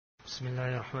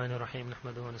Bismillahirrahmanirrahim.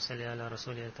 Nahmaduhu wa nusalli ala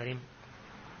rasulil kareem.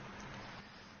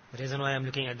 The reason why I am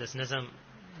looking at this nazam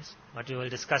is what we will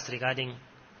discuss regarding.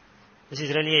 This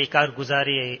is really a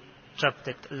karguzari, a trip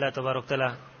that Allah Tabarak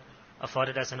Ta'ala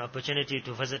afforded us an opportunity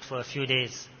to visit for a few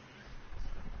days.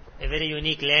 A very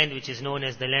unique land which is known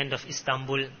as the land of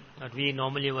Istanbul. What we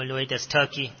normally will know it as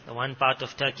Turkey, the one part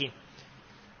of Turkey.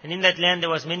 And in that land there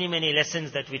was many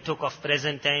lessons that we took of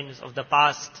present times, of the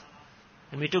past.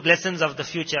 And we took lessons of the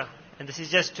future. And this is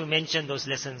just to mention those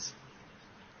lessons.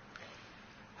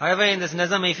 However, in this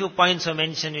nazam, a few points were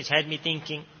mentioned which had me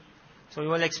thinking. So we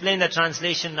will explain the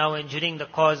translation now, and during the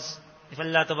cause, if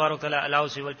Allah Ta'ala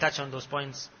allows, we will touch on those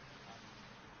points.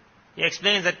 He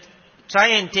explains that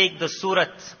try and take the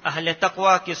surat, Ahle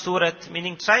Taqwa ki surat,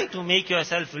 meaning try to make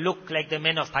yourself look like the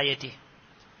men of piety.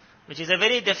 Which is a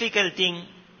very difficult thing.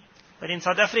 But in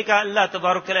South Africa, Allah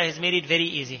Ta'ala has made it very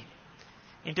easy.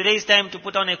 In today's time, to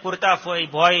put on a kurta for a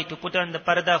boy, to put on the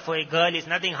parda for a girl is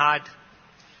nothing hard.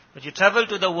 But you travel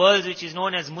to the world which is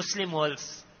known as Muslim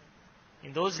worlds.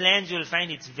 In those lands you will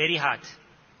find it's very hard.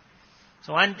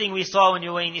 So one thing we saw when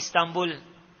you were in Istanbul,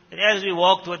 that as we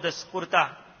walked with this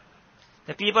kurta,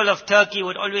 the people of Turkey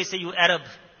would always say, "You Arab."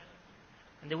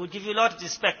 And they would give you a lot of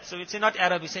respect. So you'd say, "Not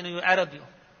Arab," you say, "No, you Arab, you."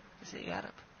 They say, "You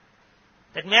Arab."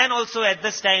 That man also at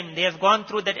this time, they have gone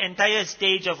through that entire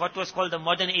stage of what was called the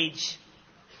modern age.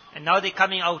 And now they're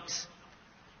coming out.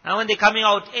 Now when they're coming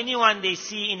out, anyone they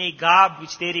see in a garb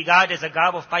which they regard as a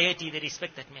garb of piety, they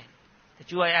respect that man.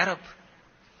 That you are Arab.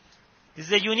 This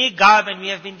is a unique garb, and we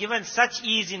have been given such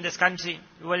ease in this country.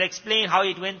 We will explain how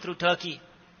it went through Turkey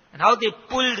and how they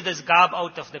pulled this garb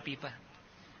out of the people.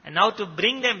 And now to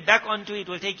bring them back onto it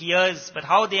will take years, but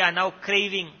how they are now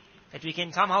craving that we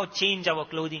can somehow change our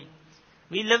clothing.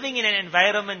 We're living in an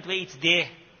environment where it's there.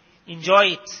 Enjoy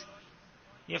it.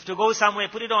 You have to go somewhere,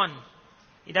 put it on.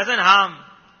 It doesn't harm.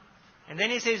 And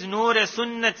then he says,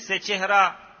 Noor-e-sunnat se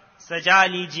chehra saja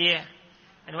lijiye.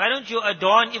 And why don't you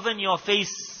adorn even your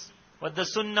face with the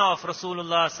sunnah of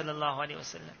Rasulullah sallallahu alaihi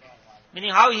wasallam?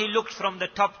 Meaning how he looked from the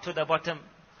top to the bottom.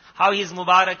 How his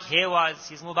Mubarak hair was,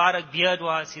 his Mubarak beard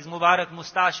was, his Mubarak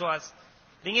mustache was.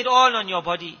 Bring it all on your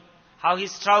body. How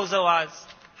his trouser was,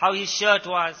 how his shirt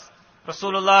was.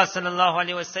 Rasulullah sallallahu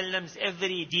alaihi wasallam's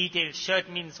every detail. Shirt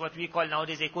means what we call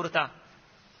nowadays a kurta.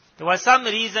 There was some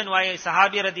reason why a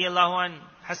Sahabi radiallahu anh,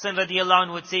 Hassan radiallahu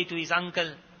anh would say to his uncle,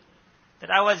 that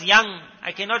I was young,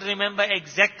 I cannot remember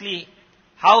exactly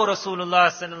how Rasulullah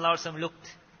sallallahu alaihi wasallam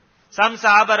looked. Some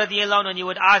Sahaba radiallahu anh, when you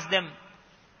would ask them,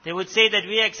 they would say that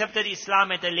we accepted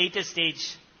Islam at a later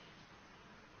stage.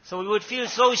 So we would feel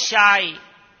so shy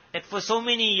that for so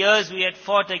many years we had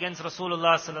fought against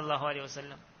Rasulullah sallallahu alaihi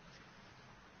wasallam.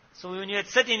 So when you would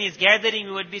sit in his gathering,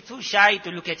 we would be too shy to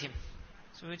look at him.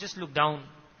 So we would just look down.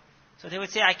 So they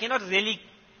would say, I cannot really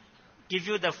give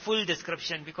you the full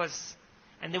description because,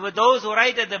 and there were those who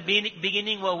right at the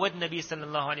beginning were with Nabi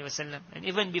sallallahu alaihi wasallam, and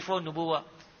even before Nubuwah.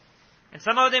 And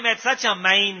some of them had such a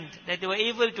mind that they were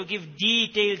able to give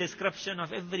detailed description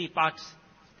of every part.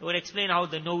 They would explain how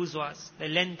the nose was, the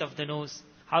length of the nose,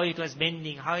 how it was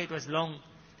bending, how it was long.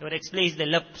 They would explain the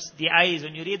lips, the eyes.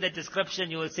 When you read that description,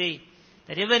 you will say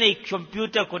that even a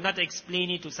computer could not explain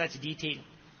it to such detail.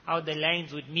 How the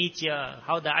lines would meet here,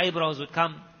 how the eyebrows would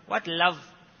come. What love.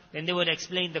 Then they would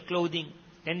explain the clothing.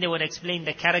 Then they would explain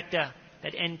the character.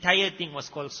 That entire thing was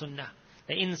called sunnah.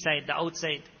 The inside, the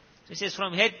outside. So it says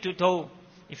from head to toe,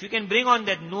 if you can bring on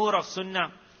that noor of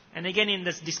sunnah, and again in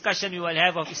this discussion we will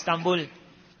have of Istanbul,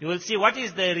 you will see what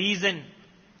is the reason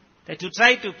that to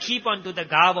try to keep onto the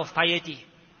garb of piety.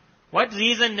 What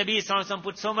reason Nabi sallallahu alaihi wasallam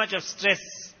put so much of stress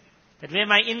that where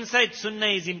my inside sunnah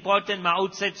is important, my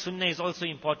outside sunnah is also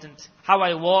important. How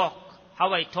I walk,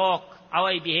 how I talk, how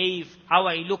I behave, how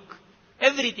I look,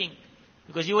 everything.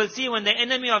 Because you will see when the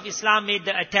enemy of Islam made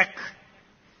the attack,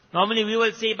 normally we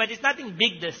will say, but it's nothing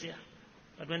big this year.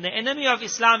 But when the enemy of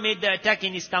Islam made the attack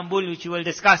in Istanbul, which we will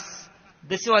discuss,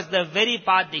 this was the very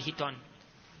part they hit on.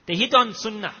 They hit on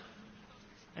sunnah.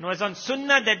 And it was on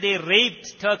sunnah that they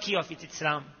raped Turkey of its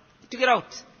Islam. They took it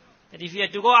out. That if you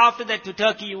had to go after that to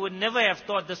Turkey, you would never have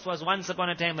thought this was once upon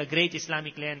a time a great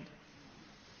Islamic land.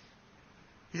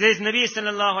 He says, Nabi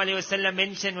sallallahu alayhi wasallam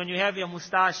mentioned when you have your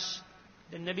mustache,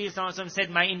 then Nabi sallallahu alayhi wasallam said,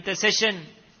 my intercession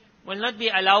will not be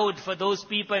allowed for those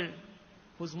people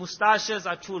whose mustaches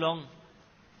are too long.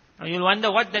 Now you'll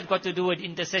wonder what that got to do with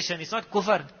intercession. It's not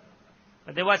kufr.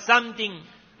 But there was something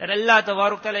that Allah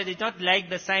Ta'ala did not like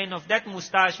the sign of that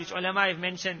mustache, which ulama have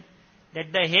mentioned,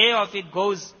 that the hair of it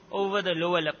goes over the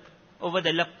lower lip. Over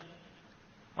the lip.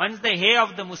 Once the hair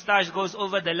of the mustache goes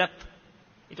over the lip,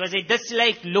 it was a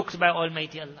disliked look by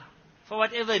Almighty Allah. For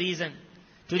whatever reason.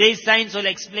 Today's science will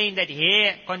explain that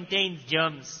hair contains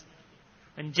germs.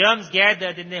 When germs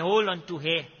gather, then they hold on to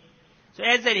hair. So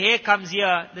as that hair comes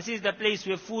here, this is the place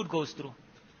where food goes through.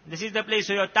 This is the place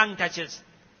where your tongue touches.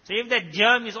 So if that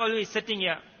germ is always sitting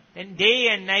here, then day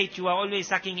and night you are always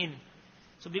sucking in.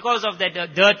 So because of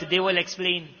that dirt, they will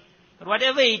explain. But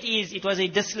whatever it is, it was a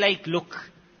disliked look.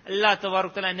 Allah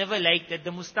Ta'ala never liked that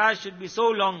the moustache should be so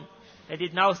long that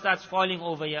it now starts falling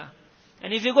over here.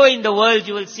 And if you go in the world,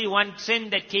 you will see one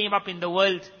trend that came up in the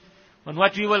world when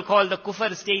what we will call the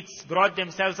kufr states brought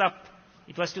themselves up.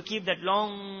 It was to keep that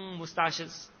long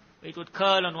moustaches. It would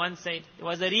curl on one side. There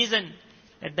was a reason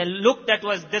that the look that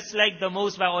was disliked the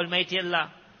most by Almighty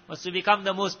Allah was to become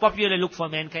the most popular look for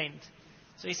mankind.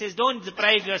 So he says, don't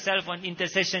deprive yourself on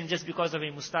intercession just because of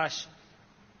a moustache.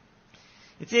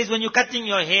 It says, when you're cutting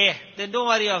your hair, then don't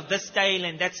worry of this style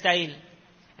and that style,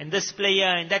 and this player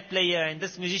and that player, and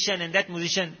this musician and that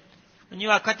musician. When you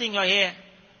are cutting your hair,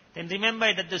 then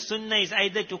remember that the sunnah is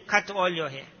either to cut all your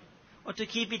hair, or to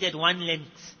keep it at one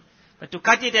length. But to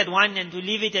cut it at one and to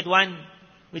leave it at one,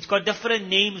 which got different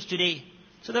names today.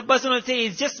 So the person will say,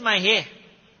 it's just my hair.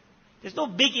 There's no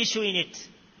big issue in it.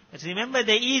 But remember,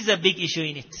 there is a big issue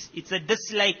in it. It's a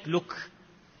disliked look.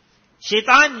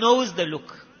 Shaitan knows the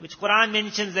look, which Quran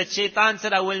mentions that Shaitan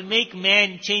said, I will make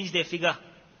man change their figure.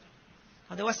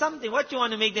 Now there was something, what do you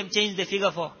want to make them change their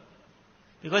figure for?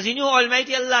 Because he knew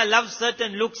Almighty Allah loves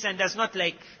certain looks and does not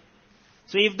like.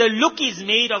 So if the look is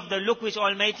made of the look which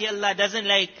Almighty Allah doesn't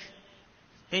like,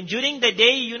 then during the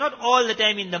day, you're not all the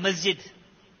time in the masjid.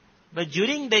 But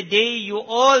during the day, you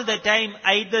all the time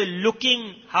either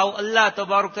looking how Allah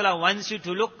Ta'ala wants you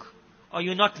to look, or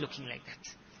you're not looking like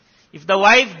that. If the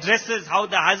wife dresses how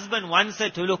the husband wants her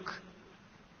to look,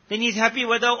 then he's happy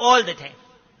with her all the time.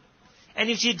 And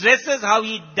if she dresses how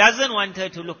he doesn't want her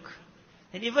to look,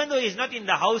 then even though he's not in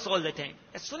the house all the time,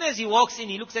 as soon as he walks in,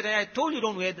 he looks at her, I told you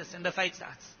don't wear this, and the fight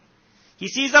starts. He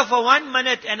sees her for 1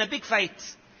 minute and a big fight.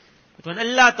 But when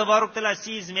Allah Ta'ala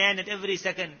sees man at every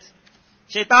second,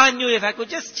 Shaitan knew if I could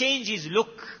just change his look,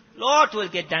 lot will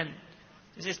get done.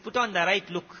 He says, put on the right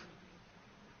look.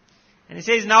 And he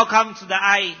says, now come to the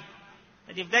eye.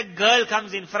 That if that girl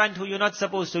comes in front who you're not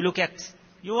supposed to look at,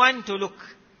 you want to look.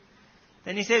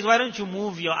 Then he says, why don't you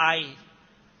move your eye?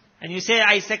 And you say,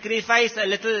 I sacrifice a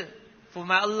little for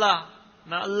my Allah.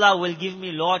 My Allah will give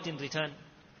me lot in return.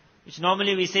 Which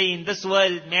normally we say in this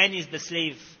world, man is the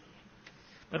slave.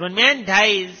 But when man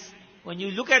dies, when you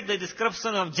look at the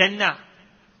description of Jannah,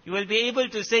 you will be able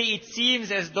to say it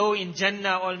seems as though in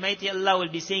Jannah Almighty Allah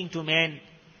will be saying to man,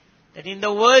 that in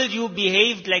the world you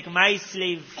behaved like my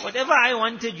slave. Whatever I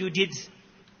wanted you did,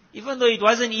 even though it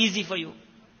wasn't easy for you.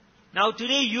 Now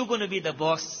today you're going to be the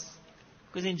boss.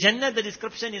 Because in Jannah the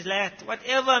description is like that.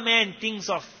 Whatever man thinks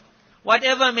of,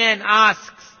 whatever man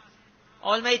asks,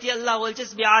 Almighty Allah will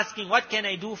just be asking, what can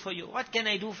I do for you? What can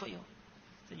I do for you?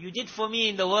 So you did for me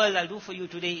in the world, I'll do for you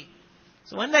today.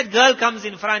 So when that girl comes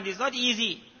in front, it's not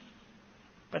easy.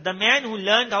 But the man who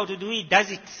learned how to do it, does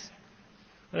it.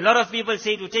 A lot of people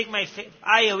say to take my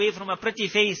eye away from a pretty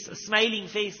face, a smiling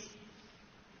face.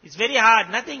 It's very hard.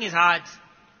 Nothing is hard.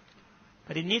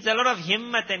 But it needs a lot of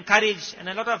himmat and courage and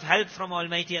a lot of help from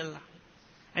Almighty Allah.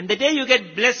 And the day you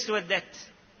get blessed with that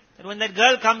when that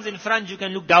girl comes in front, you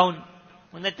can look down.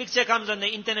 When that picture comes on the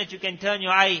internet, you can turn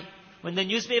your eye. When the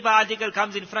newspaper article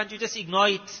comes in front, you just ignore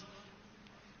it.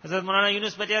 Hazrat Moulana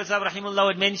Yunus Patel Sahib Rahimullah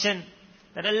would mention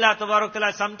that Allah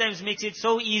Ta'ala sometimes makes it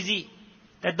so easy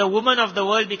that the women of the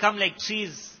world become like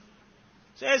trees.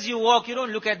 So as you walk, you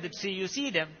don't look at the tree, you see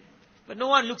them. But no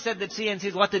one looks at the tree and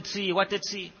says, what a tree, what a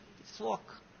tree. Just walk.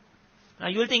 Now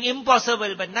you'll think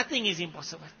impossible, but nothing is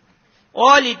impossible.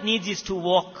 All it needs is to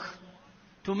walk.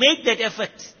 To make that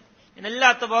effort. And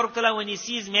Allah Ta'ala, when He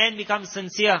sees man become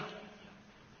sincere,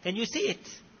 then you see it.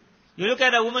 You look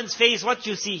at a woman's face, what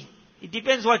you see? It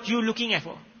depends what you're looking at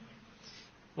for.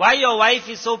 Why your wife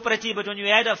is so pretty, but when you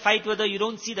had a fight with her, you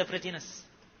don't see the prettiness.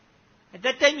 At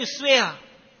that time you swear.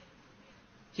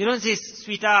 You don't say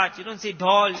sweetheart, you don't say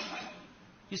doll.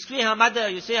 You swear her mother,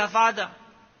 you swear her father.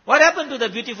 What happened to the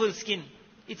beautiful skin?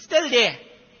 It's still there.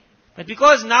 But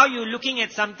because now you're looking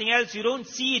at something else, you don't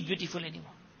see it beautiful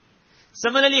anymore.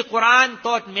 Similarly, Quran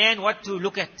taught man what to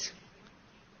look at.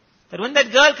 That when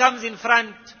that girl comes in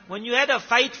front, when you had a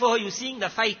fight for her, you're seeing the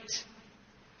fight.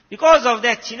 Because of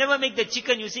that, she never made the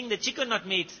chicken, you're seeing the chicken not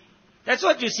made. That's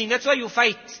what you're seeing, that's why you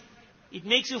fight. It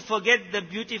makes you forget the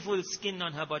beautiful skin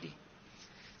on her body.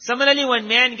 Similarly, when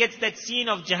man gets that scene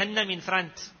of Jahannam in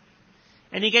front,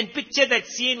 and he can picture that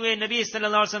scene where Nabi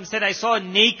Sallallahu Alaihi Wasallam said, I saw a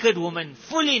naked woman,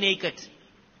 fully naked,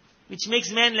 which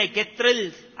makes man like get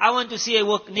thrilled. I want to see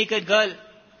a naked girl.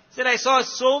 He said, I saw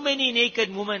so many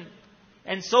naked women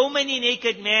and so many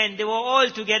naked men. They were all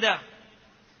together.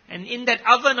 And in that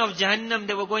oven of Jahannam,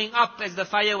 they were going up as the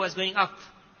fire was going up.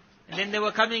 And then they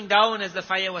were coming down as the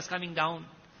fire was coming down.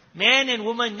 Man and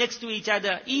woman next to each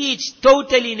other, each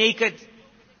totally naked.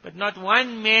 But not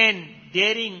one man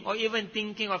daring or even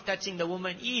thinking of touching the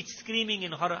woman, each screaming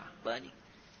in horror, burning.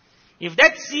 If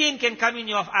that scene can come in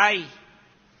your eye,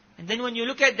 and then when you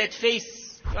look at that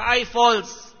face, your eye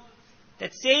falls,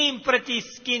 that same pretty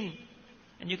skin,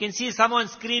 and you can see someone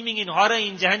screaming in horror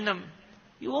in Jahannam,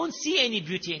 you won't see any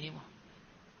beauty anymore.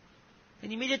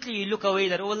 And immediately you look away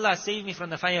that, oh Allah, save me from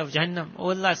the fire of Jahannam. Oh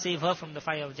Allah, save her from the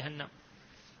fire of Jahannam.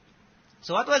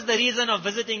 So what was the reason of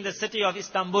visiting the city of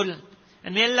Istanbul?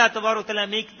 And may Allah Ta'ala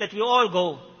make that we all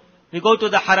go. We go to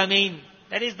the Haramain.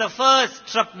 That is the first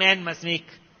trip man must make.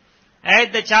 I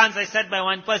had the chance, I sat by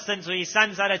one person, so his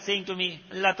son started saying to me,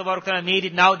 Allah Ta'ala made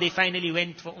it, now they finally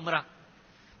went for Umrah.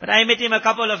 But I met him a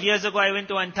couple of years ago, I went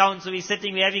to one town, so we're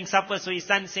sitting, we're having supper, so his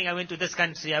son saying, I went to this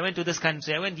country, I went to this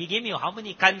country, he gave me how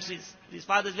many countries. His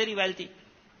father's very wealthy.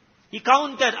 He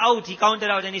counted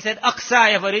out, and he said, Aqsa, I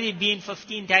have already been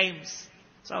 15 times.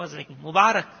 So I was like,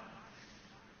 Mubarak.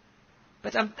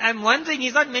 But I'm wondering,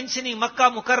 he's not mentioning Makkah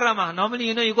Mukarramah. Normally,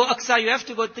 you go Aqsa, you have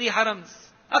to go 3 harams.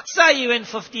 Aqsa, he went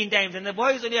 15 times, and the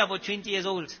boy is only about 20 years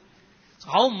old. So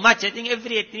how much? I think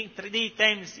every 3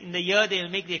 times in the year they'll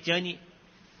make their journey.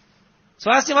 So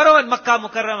I asked him, what about Makkah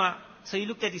Mukarramah? So he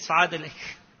looked at his father like.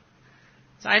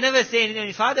 So I never say anything. When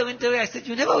his father went away, I said,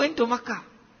 you never went to Makkah?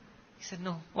 He said,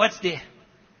 no. What's there?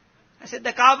 I said,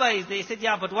 the Kaaba is there. He said,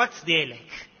 yeah, but what's there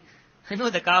like? I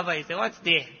know the Kaaba is there. What's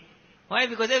there? Why?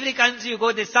 Because every country you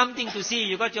go, there's something to see.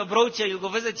 You got your brochure, you go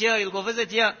visit here, you'll go visit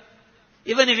here.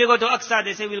 Even if you go to Aqsa,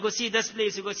 they say, we'll go see this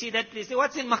place, you go see that place. Say,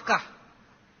 what's in Makkah?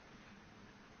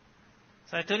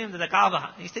 So I told him the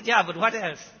Kaaba. He said, yeah, but what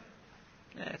else?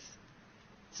 Yes.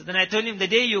 So then I told him, the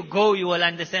day you go, you will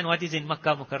understand what is in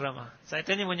Makkah Mukarramah. So I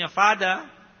told him, when your father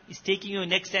is taking you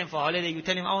next time for holiday, you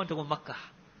tell him, I want to go Makkah.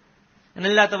 And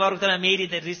Allah Ta'ala made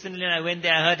it that recently when I went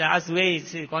there, I asked, where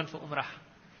is he gone for Umrah?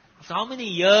 After how many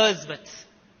years, but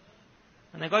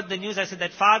when I got the news, I said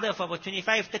that father for about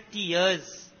 25, 30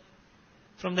 years,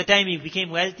 from the time he became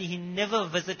wealthy, he never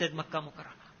visited Makkah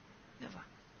Mukarramah. Never.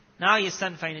 Now his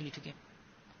son finally took him.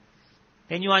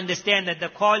 Then you understand that the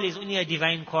call is only a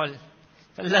divine call.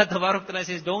 Allah Ta'ala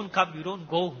says, don't come, you don't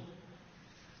go.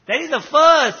 That is the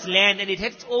first land and it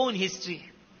has its own history.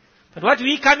 But what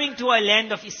we coming to a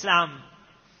land of Islam.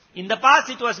 In the past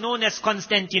it was known as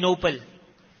Constantinople.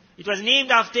 It was named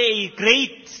after a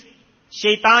great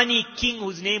Shaitani king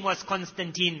whose name was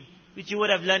Constantine, which you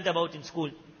would have learnt about in school.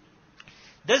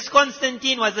 This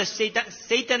Constantine was a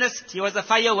Satanist, he was a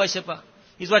fire worshipper.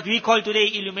 He's what we call today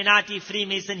Illuminati,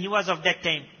 Freemason, he was of that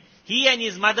time. He and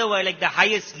his mother were like the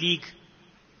highest league.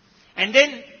 And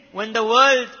then, when the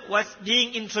world was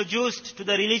being introduced to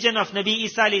the religion of Nabi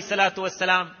Isa alayhi salatu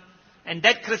wasalam, and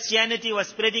that Christianity was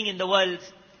spreading in the world,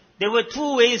 there were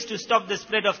 2 ways to stop the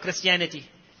spread of Christianity.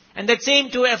 And that same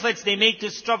 2 efforts they made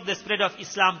to stop the spread of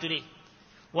Islam today.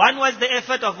 One was the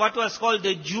effort of what was called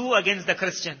the Jew against the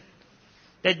Christian.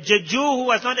 The Jew who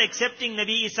was not accepting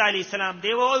Nabi Isa alayhi salam,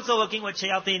 they were also working with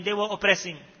shayateen, they were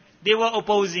oppressing, they were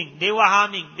opposing, they were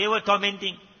harming, they were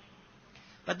tormenting.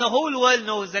 But the whole world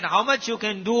knows that how much you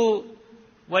can do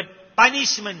with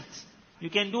punishment, you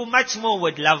can do much more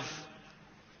with love.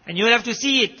 And you will have to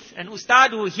see it. An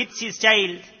ustad who hits his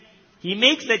child, he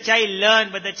makes the child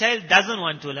learn, but the child doesn't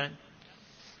want to learn.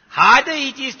 Harder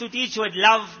it is to teach with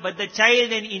love, but the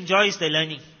child then enjoys the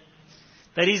learning.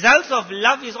 The results of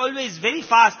love is always very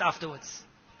fast afterwards.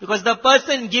 Because the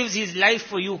person gives his life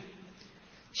for you.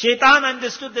 Shaitan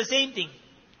understood the same thing.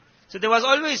 So there was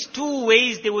always 2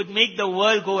 ways they would make the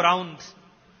world go round.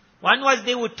 One was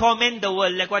they would torment the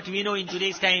world, like what we know in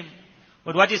today's time.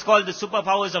 But what is called the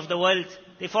superpowers of the world.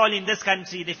 They fall in this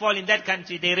country, they fall in that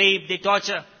country, they rape, they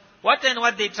torture. What and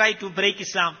what they try to break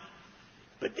Islam.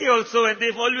 But they also, and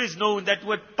they've always known that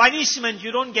with punishment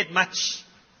you don't get much.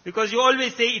 Because you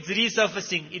always say it's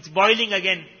resurfacing, it's boiling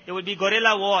again. There will be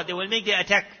guerrilla war, they will make the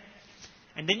attack.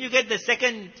 And then you get the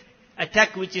second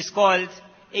attack which is called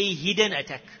a hidden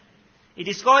attack. It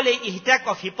is called a attack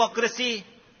of hypocrisy,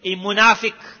 a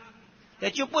munafiq.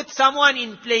 That you put someone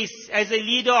in place as a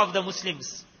leader of the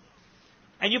Muslims.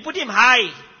 And you put him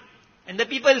high. And the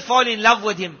people fall in love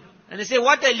with him. And they say,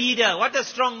 what a leader, what a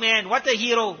strong man, what a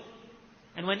hero.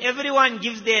 And when everyone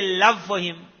gives their love for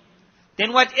him,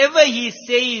 then whatever he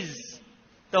says,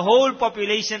 the whole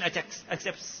population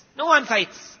accepts. No one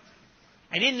fights.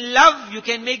 And in love, you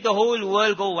can make the whole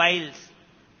world go wild.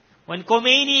 When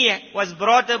Khomeini was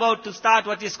brought about to start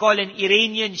what is called an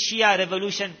Iranian Shia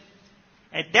revolution,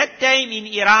 at that time in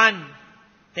Iran,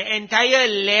 the entire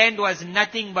land was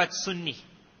nothing but Sunni.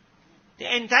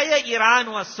 The entire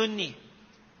Iran was Sunni.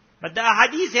 But the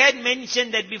hadith had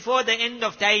mentioned that before the end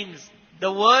of times,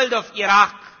 the world of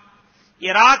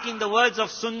Iraq in the words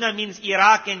of Sunnah means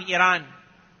Iraq and Iran.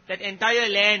 That entire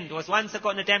land was once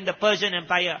upon a time the Persian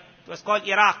Empire. It was called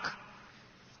Iraq.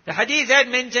 The hadith had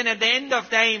mentioned at the end of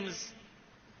times,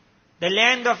 the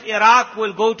land of Iraq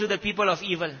will go to the people of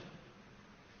evil.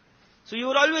 So you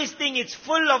would always think it's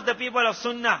full of the people of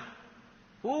Sunnah.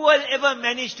 Who will ever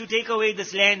manage to take away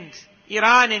this land?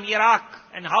 Iran and Iraq.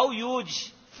 And how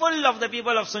huge. Full of the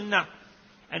people of Sunnah.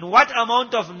 And what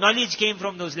amount of knowledge came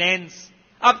from those lands.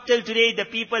 Up till today, the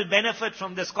people benefit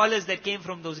from the scholars that came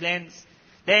from those lands.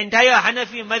 The entire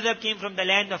Hanafi madhab came from the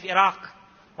land of Iraq.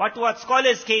 What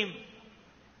scholars came.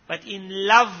 But in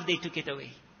love, they took it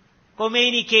away.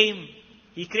 Khomeini came.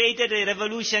 He created a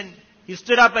revolution. He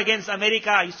stood up against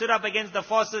America. He stood up against the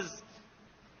forces.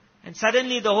 And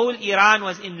suddenly the whole Iran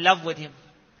was in love with him.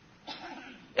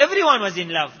 Everyone was in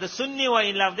love. The Sunni were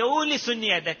in love. They were only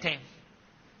Sunni at that time.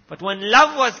 But when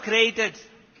love was created,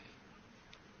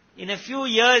 in a few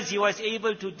years he was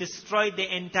able to destroy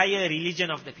the entire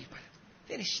religion of the people.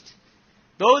 Finished.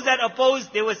 Those that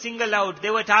opposed, they were singled out. They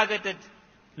were targeted.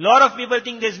 A lot of people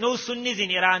think there's no Sunnis in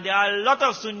Iran. There are a lot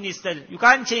of Sunnis still. You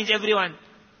can't change everyone.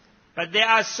 But they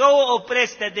are so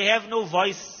oppressed that they have no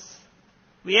voice.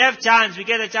 We get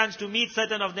a chance to meet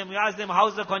certain of them. We ask them,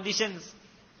 how's the conditions?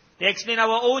 They explain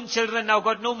our own children now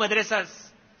got no madrasas.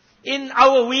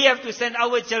 We have to send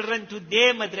our children to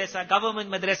their madrasa, government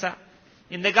madrasa.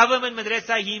 In the government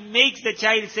madrasa, he makes the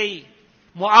child say,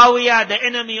 Muawiyah, the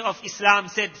enemy of Islam,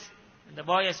 said. And the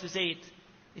boy has to say it.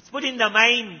 It's put in the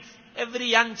mind. Every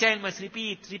young child must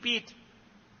repeat.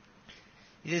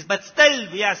 He says, but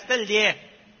still, we are still there.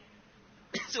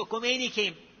 So Khomeini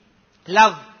came.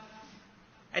 Love.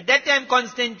 At that time,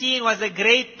 Constantine was a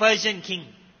great Persian king.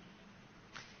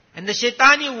 And the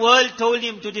Shaitani world told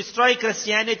him to destroy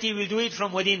Christianity, we'll do it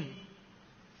from within.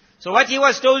 So what he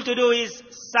was told to do is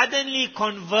suddenly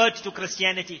convert to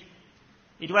Christianity.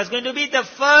 It was going to be the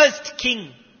first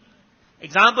king.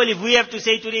 Example, if we have to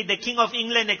say today, the King of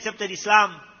England accepted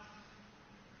Islam,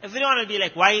 everyone will be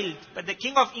like wild. But the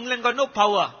King of England got no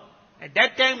power. At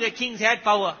that time, the kings had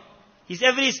power. His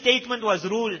every statement was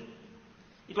rule.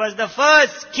 It was the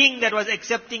first king that was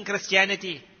accepting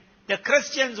Christianity. The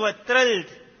Christians were thrilled.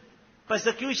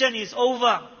 Persecution is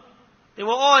over. They were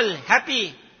all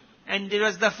happy. And it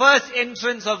was the first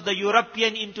entrance of the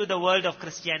European into the world of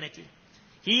Christianity.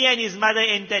 He and his mother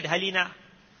entered, Helena.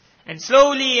 And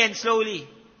slowly,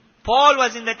 Paul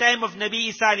was in the time of Nabi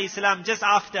Isa alayhi salam, just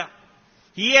after.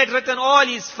 He had written all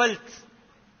his filth.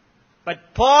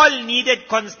 But Paul needed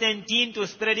Constantine to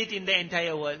spread it in the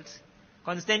entire world.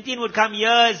 Constantine would come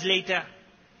years later.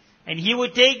 And he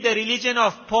would take the religion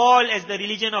of Paul as the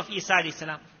religion of Isa alayhi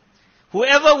salam.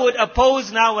 Whoever would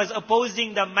oppose now was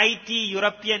opposing the mighty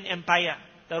European empire,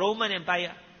 the Roman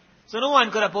Empire. So no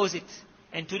one could oppose it.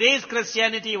 And today's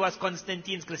Christianity was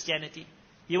Constantine's Christianity.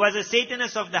 He was a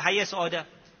Satanist of the highest order.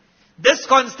 This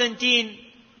Constantine,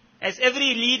 as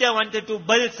every leader wanted to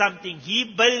build something,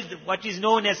 he built what is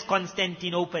known as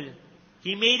Constantinople.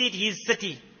 He made it his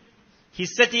city,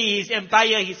 his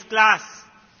empire, his class.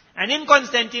 And in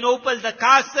Constantinople, the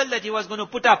castle that he was going to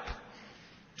put up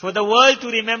for the world to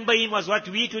remember him was what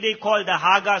we today call the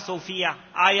Hagia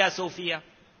Sophia.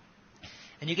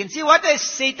 And you can see what a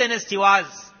Satanist he was.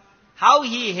 How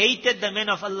he hated the men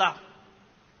of Allah.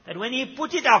 That when he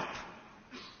put it up,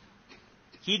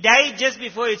 he died just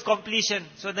before its completion.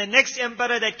 So the next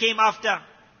emperor that came after,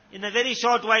 in a very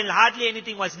short while, hardly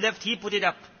anything was left, he put it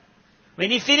up. When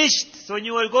he finished, so when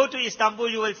you will go to Istanbul,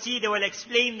 you will see, they will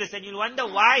explain this and you'll wonder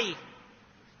why.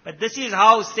 But this is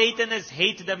how Satanists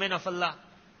hate the men of Allah.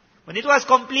 When it was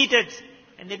completed,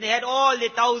 and then they had all the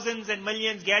thousands and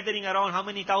millions gathering around, how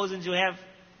many thousands you have.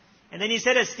 And then he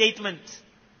said a statement.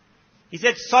 He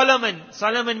said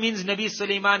Solomon means Nabi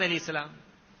Sulaiman alayhi salam.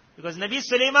 Because Nabi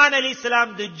Sulaiman alayhi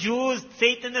salam, the Jews,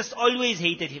 Satanists always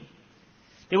hated him.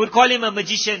 They would call him a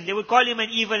magician. They would call him an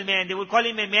evil man. They would call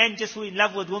him a man just who in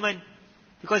love with women.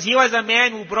 Because he was a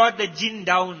man who brought the jinn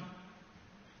down.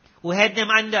 Who had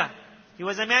them under. He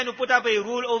was a man who put up a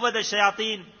rule over the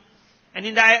shayateen. And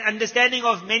in the understanding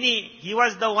of many, he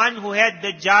was the one who had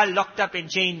the Dajjal locked up and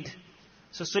chained.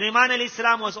 So Sulaiman alayhi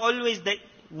salam was always the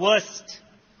worst.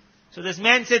 So this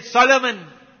man said, Solomon,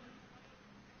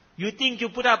 you think you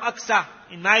put up Aqsa?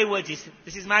 In my words,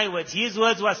 this is my words. His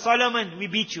words were, Solomon, we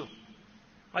beat you.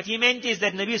 What he meant is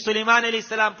that Nabi Sulaiman alayhi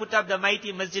salam put up the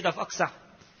mighty masjid of Aqsa.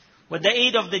 with the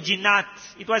aid of the jinnat.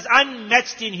 It was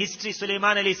unmatched in history,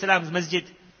 Sulaiman alayhi salam's masjid.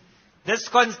 This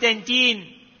Constantine,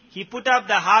 he put up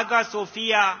the Hagia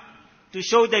Sophia to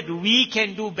show that we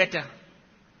can do better.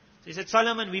 So he said,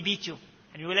 Solomon, we beat you.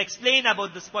 And we will explain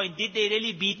about this point. Did they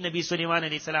really beat Nabi Sulaiman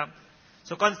alayhi salam?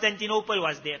 So Constantinople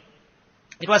was there.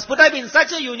 It was put up in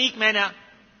such a unique manner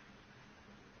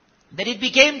that it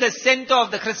became the center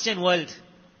of the Christian world.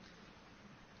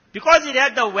 Because it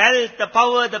had the wealth, the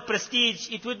power, the prestige,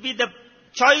 it would be the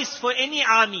choice for any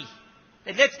army.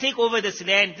 That let's take over this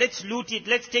land, let's loot it,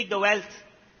 let's take the wealth.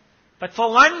 But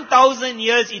for 1,000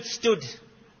 years it stood.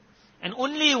 And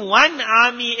only one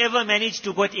army ever managed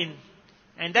to get in.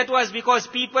 And that was because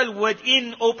people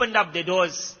within opened up the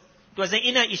doors. It was an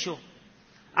inner issue.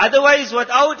 Otherwise,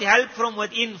 without help from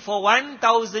within, for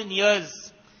 1,000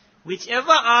 years,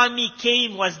 whichever army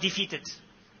came was defeated.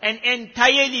 And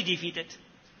entirely defeated.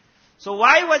 So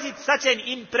why was it such an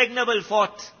impregnable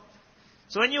fort?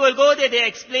 So when you will go there, they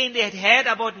explain they had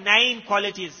about 9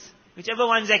 qualities. Whichever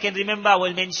ones I can remember, I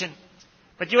will mention.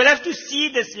 But you will have to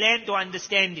see this land to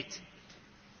understand it.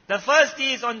 The first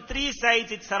is, on 3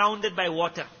 sides it's surrounded by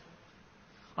water.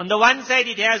 On the one side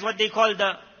it has what they call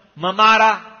the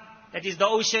Marmara, that is the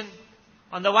ocean.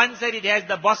 On the one side it has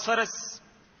the Bosphorus.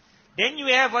 Then you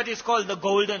have what is called the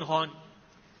Golden Horn.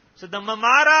 So the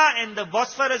Marmara and the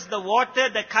Bosphorus, the water,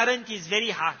 the current is very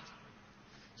hard.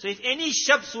 So if any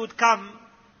ships would come,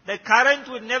 the current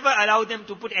would never allow them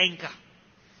to put anchor.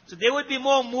 So they would be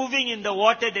more moving in the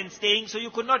water than staying, so you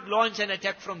could not launch an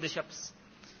attack from the ships.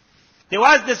 There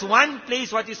was this one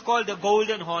place what is called the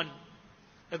Golden Horn.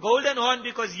 The Golden Horn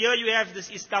because here you have this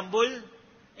Istanbul,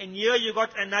 and here you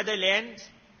got another land.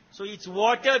 So it's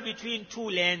water between 2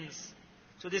 lands.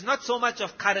 So there's not so much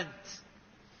of current.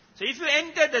 So if you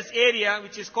enter this area,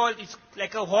 which is called, it's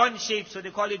like a horn shape, so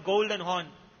they call it Golden Horn.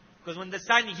 Because when the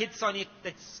sun hits on it,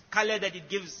 that's color that it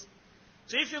gives.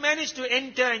 So if you manage to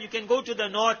enter and you can go to the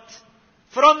north,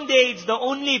 from there it's the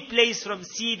only place from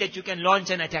sea that you can launch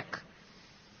an attack.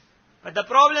 But the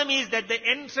problem is that the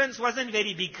entrance wasn't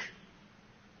very big.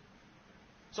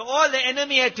 So all the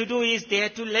enemy had to do is they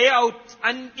had to lay out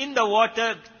in the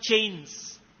water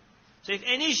chains. So if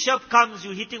any ship comes,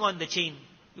 you're hitting on the chain.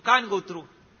 You can't go through.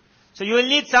 So you will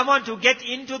need someone to get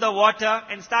into the water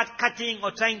and start cutting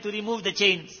or trying to remove the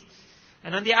chains.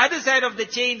 And on the other side of the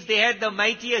chains, they had the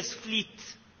mightiest fleet.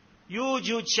 Huge,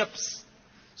 huge ships.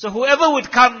 So whoever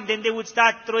would come, then they would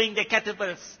start throwing their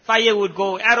catapults. Fire would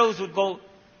go, arrows would go.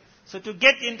 So to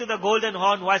get into the Golden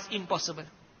Horn was impossible.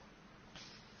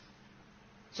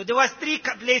 So there was 3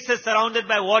 places surrounded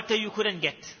by water you couldn't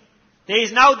get. There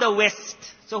is now the west.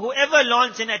 So whoever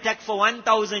launched an attack for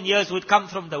 1,000 years would come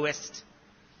from the west.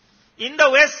 In the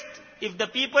west, if the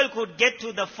people could get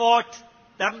to the fort,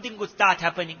 something could start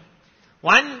happening.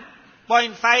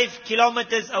 1.5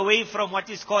 kilometers away from what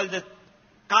is called the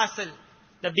castle,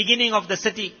 the beginning of the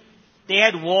city, they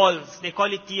had walls. They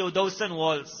call it Theodosian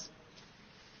walls.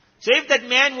 So if that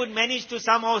man would manage to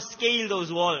somehow scale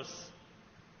those walls,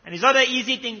 and it's not an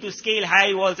easy thing to scale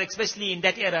high walls, especially in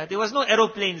that era. There was no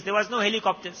aeroplanes, there was no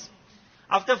helicopters.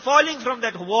 After falling from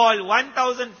that wall,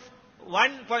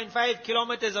 1.5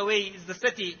 kilometers away is the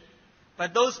city,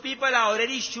 but those people are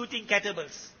already shooting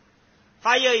catapults.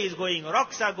 Fire is going,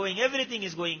 rocks are going, everything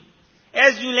is going.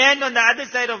 As you land on the other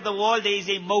side of the wall, there is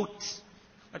a moat.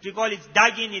 What we call it's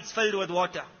dug in, it's filled with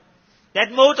water.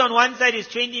 That moat on one side is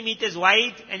 20 meters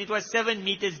wide, and it was 7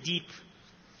 meters deep.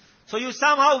 So you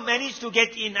somehow manage to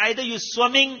get in. Either you're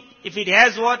swimming, if it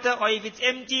has water, or if it's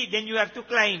empty, then you have to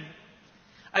climb.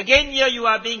 Again here you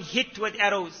are being hit with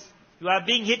arrows. You are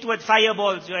being hit with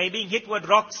fireballs. You are being hit with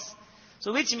rocks.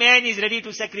 So which man is ready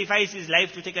to sacrifice his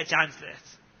life to take a chance there?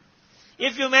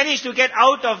 If you manage to get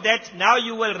out of that, now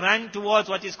you will run towards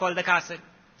what is called the castle.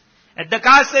 At the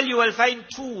castle you will find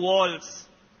 2 walls.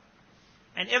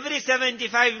 And every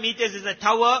 75 meters is a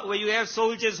tower where you have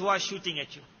soldiers who are shooting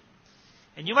at you.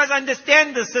 And you must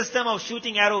understand the system of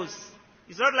shooting arrows.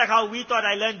 It's not like how we thought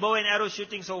I learned bow and arrow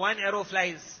shooting, so one arrow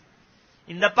flies.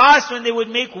 In the past when they would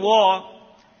make war,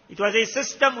 it was a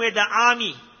system where the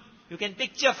army, you can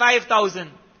picture 5,000,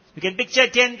 you can picture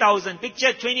 10,000,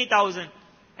 picture 20,000.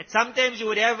 And sometimes you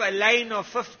would have a line of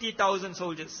 50,000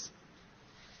 soldiers.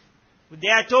 They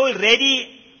are told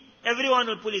ready, everyone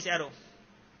will pull his arrow.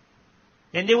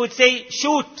 Then they would say,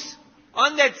 shoot.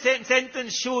 On that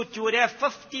sentence, shoot, you would have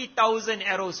 50,000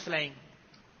 arrows flying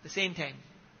at the same time.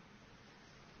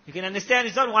 You can understand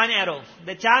it's not one arrow.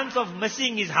 The chance of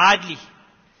missing is hardly.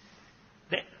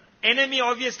 The enemy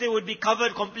obviously would be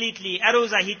covered completely.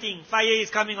 Arrows are hitting. Fire is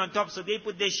coming on top, so they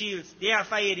put their shields. They are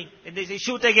firing. And they say,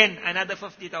 shoot again, another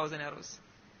 50,000 arrows.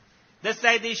 This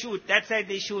side they shoot, that side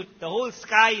they shoot. The whole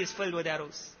sky is filled with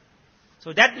arrows.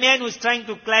 So that man who's trying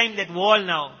to climb that wall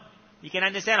now, you can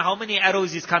understand how many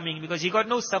arrows is coming because he got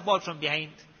no support from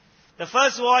behind. The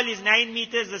first wall is 9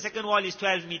 meters, the second wall is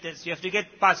 12 meters. You have to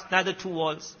get past another 2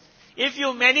 walls. If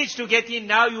you manage to get in,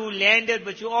 now you landed,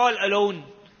 but you're all alone.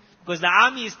 Because the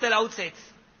army is still outside.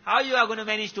 How you are going to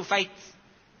manage to fight?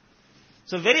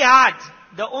 So very hard.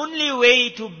 The only way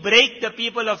to break the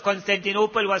people of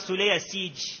Constantinople was to lay a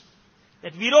siege.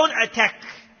 That we don't attack.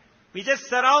 We just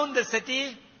surround the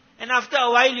city, and after a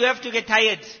while you have to get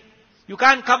tired. You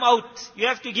can't come out. You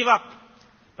have to give up.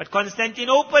 But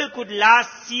Constantinople could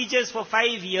last sieges for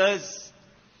 5 years.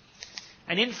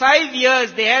 And in 5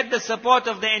 years, they had the support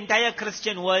of the entire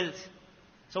Christian world.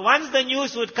 So once the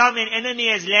news would come and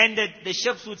enemy has landed, the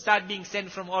ships would start being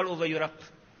sent from all over Europe.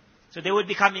 So they would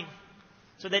be coming.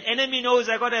 So that enemy knows,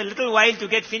 I got a little while to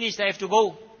get finished, I have to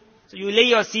go. So you lay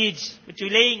your siege. But you're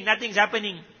laying, nothing's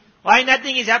happening. Why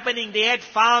nothing is happening? They had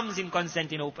farms in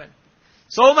Constantinople.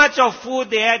 So much of food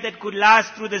they had that could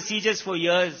last through the sieges for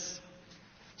years.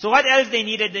 So what else they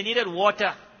needed? They needed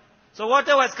water. So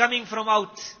water was coming from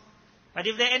out. But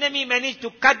if the enemy managed to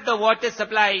cut the water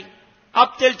supply,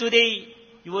 up till today,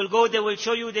 you will go, they will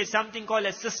show you there's something called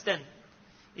a cistern.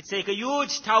 It's like a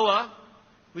huge tower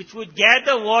which would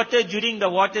gather water during the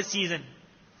water season.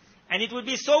 And it would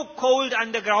be so cold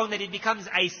underground that it becomes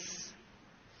ice.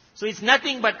 So it's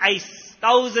nothing but ice.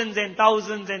 Thousands and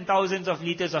thousands and thousands of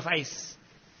liters of ice.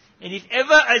 And if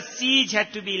ever a siege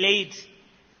had to be laid,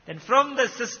 then from the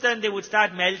cistern they would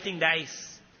start melting the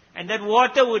ice. And that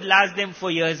water would last them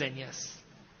for years and years.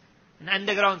 An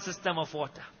underground system of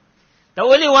water. The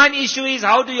only one issue is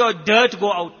how do your dirt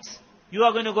go out? You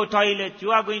are going to go toilet,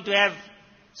 you are going to have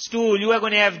stool, you are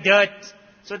going to have dirt.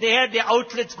 So they had their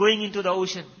outlets going into the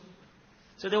ocean.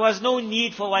 So there was no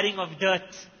need for worrying of dirt.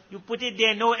 You put it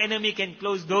there, no enemy can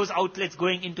close those outlets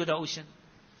going into the ocean.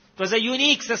 It was a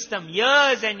unique system.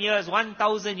 Years and years,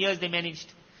 1,000 years they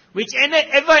managed.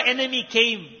 Whichever enemy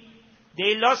came,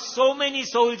 they lost so many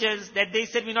soldiers that they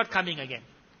said, we're not coming again.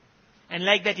 And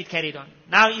like that it carried on.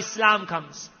 Now Islam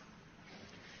comes.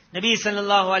 Nabi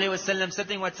sallallahu alayhi wasallam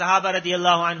sitting with Sahaba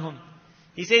radiallahu anhum.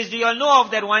 He says, do you all know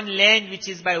of that one land which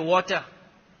is by water?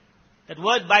 That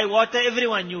word by water,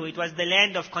 everyone knew. It was the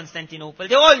land of Constantinople.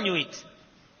 They all knew it.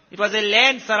 It was a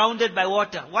land surrounded by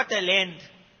water. What a land.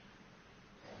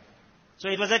 So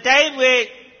it was a time where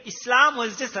Islam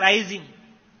was just rising.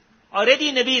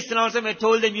 Already Nabi sallallahu alayhi wasallam had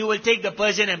told them, you will take the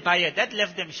Persian Empire. That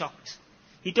left them shocked.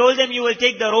 He told them, you will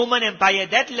take the Roman Empire.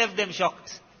 That left them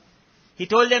shocked. He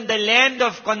told them, the land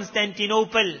of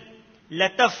Constantinople,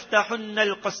 لَتَفْتَحُنَّ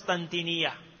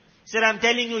الْقُسْطَنْتِنِيَّةِ. He said, I'm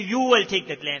telling you, you will take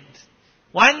that land.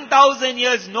 1,000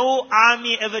 years, no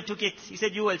army ever took it. He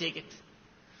said, you will take it.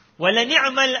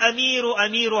 وَلَنِعْمَ الْأَمِيرُ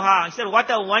أَمِيرُهَا. He said, what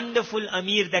a wonderful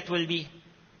Amir that will be.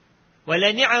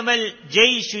 وَلَنِعْمَ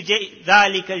الْجَيْشُ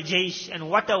ذَلِكَ الْجَيْشُ. And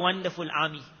what a wonderful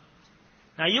army.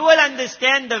 Now you will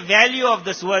understand the value of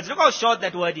this word. Look how short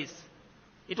that word is.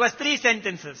 It was 3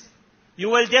 sentences. You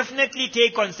will definitely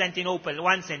take Constantinople,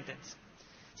 1 sentence.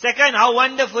 Second, how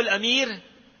wonderful Amir.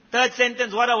 Third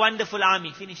sentence, what a wonderful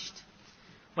army. Finished.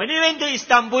 When we went to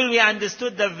Istanbul, we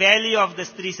understood the value of these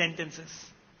 3 sentences.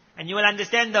 And you will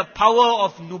understand the power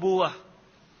of Nubuwah.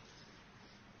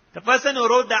 The person who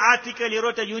wrote the article, he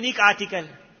wrote a unique article.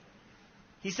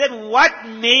 He said, what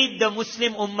made the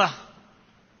Muslim Ummah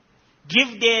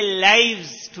give their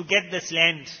lives to get this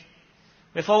land?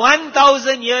 Where for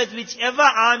 1,000 years, whichever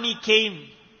army came,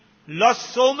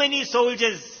 lost so many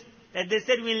soldiers that they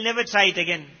said, we'll never try it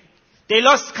again. They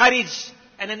lost courage,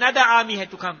 and another army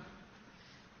had to come.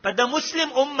 But the Muslim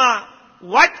Ummah,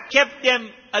 what kept them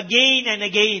again and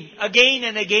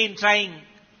again trying?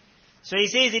 So he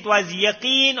says it was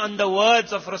yaqeen on the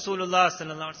words of Rasulullah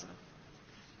sallallahu alaihi wasallam.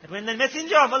 That when the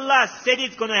Messenger of Allah said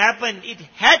it's going to happen, it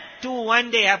had to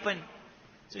one day happen.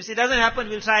 So he said, doesn't happen,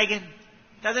 we'll try again.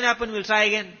 Doesn't happen, we'll try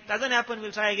again. Doesn't happen,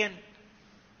 we'll try again.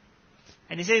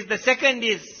 And he says the second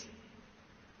is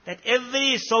that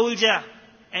every soldier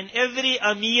and every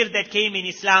Amir that came in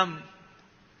Islam,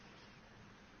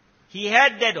 he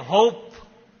had that hope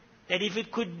that if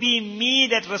it could be me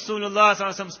that Rasulullah sallallahu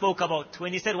alaihi wasallam spoke about,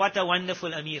 when he said, what a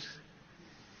wonderful Amir.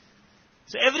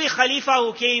 So every Khalifa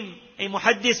who came, a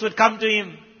Muhaddis would come to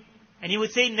him, and he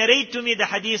would say, narrate to me the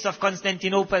hadith of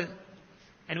Constantinople.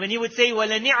 And when he would say,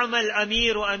 وَلَنِعْمَ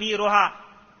الْأَمِيرُ أَمِيرُهَا,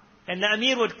 and the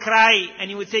Amir would cry, and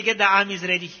he would say, get the armies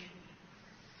ready.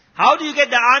 How do you get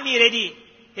the army ready?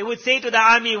 He would say to the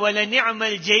army,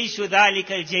 وَلَنِعْمَ الْجَيْشُ ذَلِكَ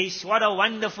الْجَيْشُ. What a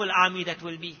wonderful army that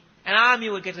will be. An army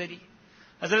will get ready.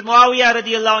 Hazrat Muawiyah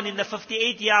radiallahu anh, in the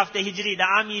 58th year after Hijri, the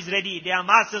army is ready. They are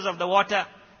masters of the water.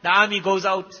 the army goes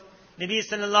out. Nabi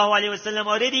sallallahu alayhi wasallam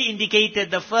already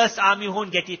indicated the first army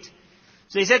won't get it.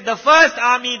 So he said the first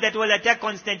army that will attack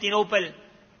Constantinople,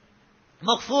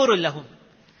 maghfurul lahum,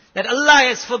 that Allah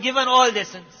has forgiven all their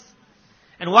sins.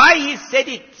 And why he said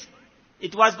it?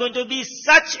 It was going to be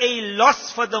such a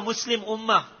loss for the Muslim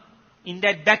ummah in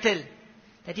that battle,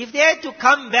 that if they had to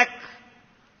come back,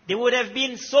 they would have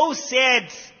been so sad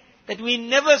that we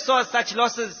never saw such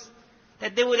losses,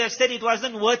 that they would have said it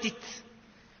wasn't worth it.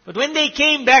 But when they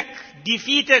came back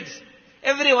defeated,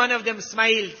 every one of them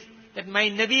smiled, that my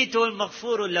Nabi told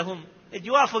maghfurul lahum, that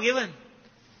you are forgiven.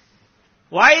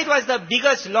 Why it was the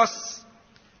biggest loss?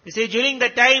 They say during the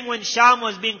time when Sham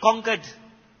was being conquered,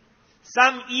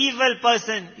 some evil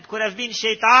person, it could have been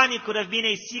shaitan, it could have been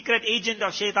a secret agent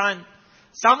of shaitan,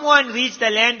 someone reached the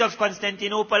land of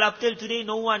Constantinople. Up till today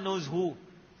no one knows who.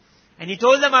 And he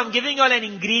told them, I'm giving you all an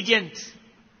ingredient.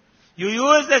 You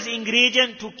use this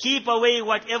ingredient to keep away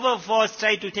whatever force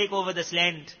tried to take over this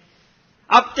land.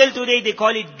 Up till today they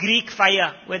call it Greek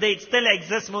fire. Whether it still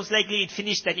exists, most likely it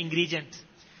finished that ingredient.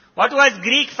 What was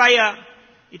Greek fire?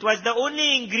 It was the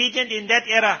only ingredient in that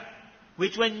era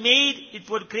which when made, it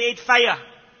would create fire.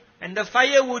 And the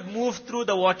fire would move through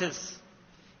the waters.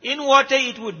 In water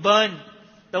it would burn.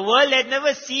 The world had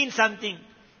never seen something.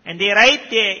 And they write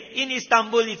there, in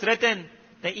Istanbul it's written,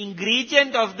 the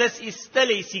ingredient of this is still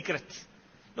a secret.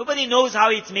 Nobody knows how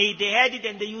it's made. They had it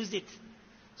and they used it.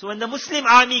 So when the Muslim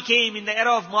army came in the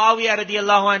era of Muawiyah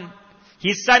radiallahu anh,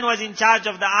 his son was in charge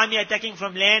of the army attacking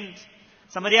from land.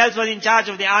 Somebody else was in charge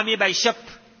of the army by ship.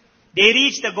 They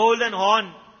reached the Golden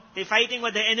Horn. They're fighting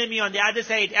with the enemy on the other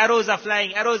side. Arrows are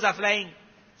flying, arrows are flying.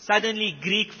 Suddenly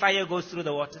Greek fire goes through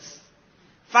the waters.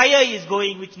 Fire is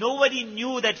going, which nobody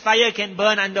knew that fire can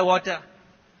burn underwater.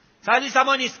 Suddenly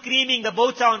someone is screaming, the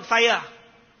boats are on fire.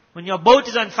 When your boat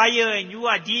is on fire and you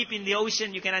are deep in the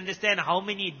ocean, you can understand how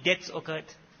many deaths occurred.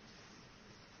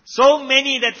 So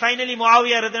many that finally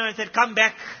Muawiyah radiallahu anh said, come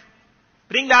back.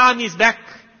 Bring the armies back.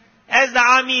 As the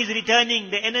army is returning,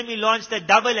 the enemy launched a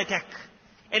double attack.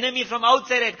 Enemy from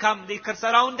outside had come. They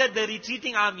surrounded the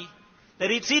retreating army. The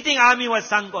retreating army was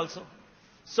sunk also.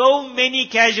 So many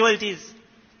casualties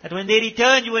that when they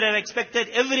returned, you would have expected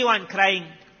everyone crying.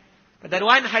 But that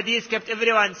one hadith kept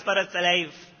everyone's spirits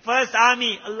alive. First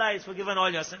army, Allah has forgiven all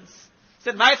your sins. He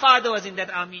said, my father was in that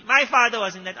army. My father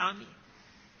was in that army.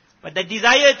 But the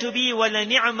desire to be,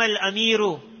 وَلَنِعْمَ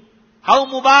الْأَمِيرُ, how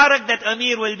Mubarak that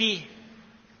Amir will be.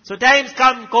 So times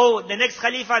come, go, the next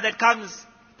Khalifa that comes,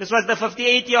 this was the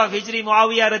 58th year of Hijri,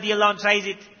 Muawiyah radiallahu anh tries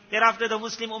it. Thereafter the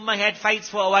Muslim Ummah had fights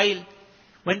for a while.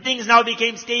 When things now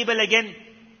became stable again,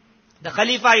 the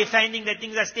Khalifa is finding that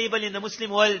things are stable in the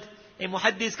Muslim world. A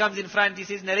muhaddis comes in front, he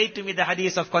says, narrate to me the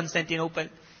hadith of Constantinople.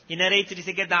 He narrates it, he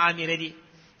says, get the army ready.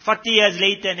 40 years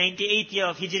later, 98th year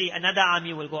of Hijri, another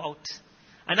army will go out.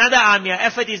 Another army,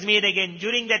 effort is made again.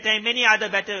 During that time, many other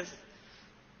battles.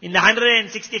 In the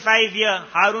 165 year,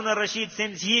 Harun al-Rashid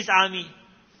sends his army.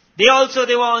 They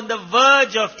were on the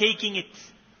verge of taking it.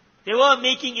 They were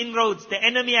making inroads. The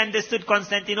enemy understood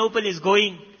Constantinople is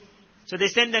going. So they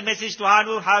send a message to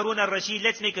Harun al-Rashid,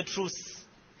 let's make a truce.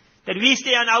 That we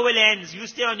stay on our lands, you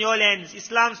stay on your lands.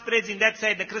 Islam spreads in that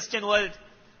side, the Christian world.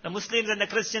 The Muslims and the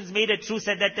Christians made a truce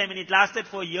at that time and it lasted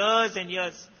for years and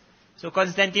years. So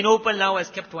Constantinople now has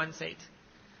kept one side.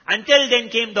 Until then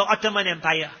came the Ottoman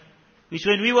Empire, which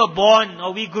when we were born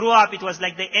or we grew up, it was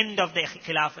like the end of the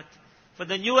Khilafat. For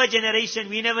the newer generation,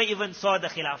 we never even saw the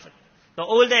Khilafat. The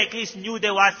older at least knew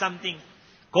there was something.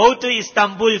 Go to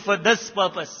Istanbul for this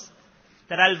purpose.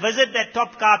 That I'll visit that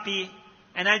Topkapi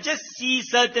and I'll just see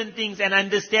certain things and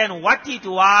understand what it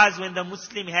was when the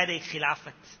Muslim had a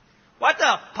Khilafat. What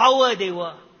a power they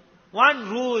were. One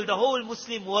rule, the whole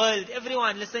Muslim world,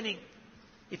 everyone listening.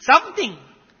 It's something.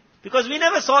 Because we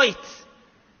never saw it.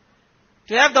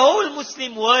 To have the whole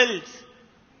Muslim world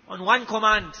on one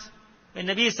command. When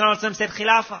Nabi Sallallahu Alaihi Wasallam said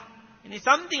Khilafah. And it's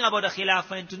something about a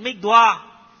Khilafah. And to make dua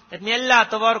that may Allah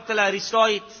Tabarak Ta'ala restore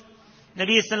it.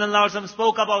 Nabi Sallallahu Alaihi Wasallam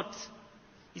spoke about.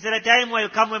 He said, a time will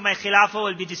come when my Khilafah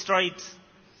will be destroyed.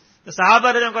 The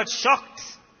Sahaba got shocked.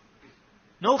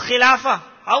 No Khilafah.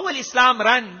 How will Islam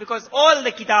run? Because all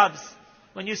the kitabs,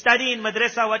 when you study in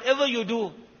madrasa, whatever you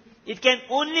do, it can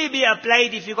only be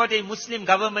applied if you got a Muslim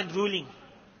government ruling.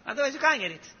 Otherwise you can't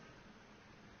get it.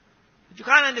 But you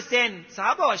can't understand.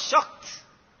 Sahaba was shocked.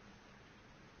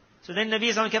 So then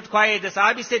Nabi Sallallahu kept quiet. The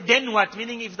Sahabi said, then what?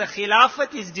 Meaning if the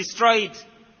Khilafat is destroyed,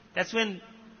 that's when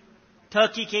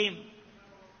Turkey came.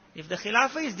 If the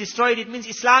Khilafah is destroyed, it means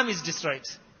Islam is destroyed.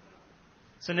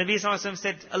 So Nabi Sallallahu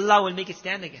said, Allah will make it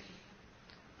stand again.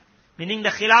 Meaning the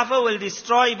Khilafah will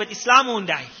destroy, but Islam won't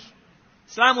die.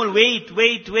 Islam will wait.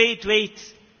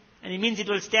 And it means it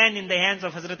will stand in the hands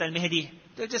of Hazrat al-Mahdi.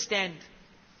 It will just stand.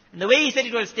 And the way he said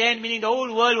it will stand, meaning the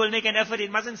whole world will make an effort,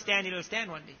 it mustn't stand, it will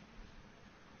stand one day.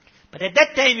 But at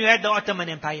that time you had the Ottoman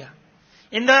Empire.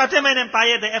 In the Ottoman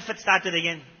Empire the effort started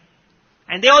again.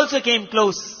 And they also came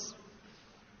close.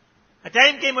 A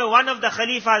time came where one of the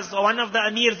Khalifas or one of the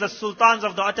Amirs, the Sultans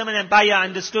of the Ottoman Empire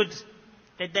understood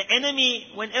that the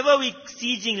enemy, whenever we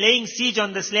laying siege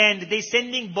on this land, they're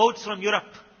sending boats from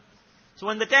Europe. So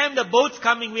when the time the boat's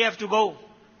coming, we have to go.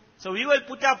 So we will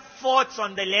put up forts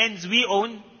on the lands we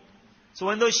own. So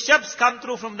when those ships come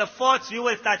through from the forts, we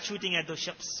will start shooting at those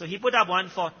ships. So he put up one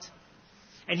fort.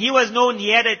 And he was known,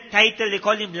 he had a title, they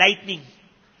called him Lightning.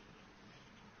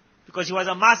 Because he was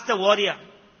a master warrior.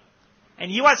 And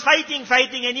he was fighting,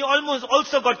 and he almost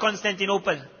also got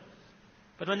Constantinople.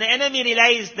 But when the enemy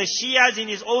realized the Shias in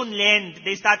his own land,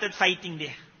 they started fighting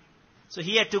there. So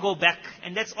he had to go back.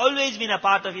 And that's always been a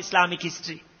part of Islamic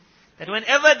history. That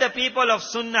whenever the people of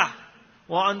Sunnah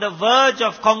were on the verge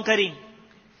of conquering,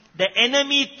 the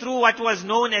enemy through what was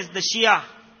known as the Shia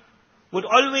would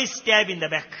always stab in the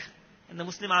back. And the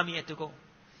Muslim army had to go.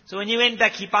 So when he went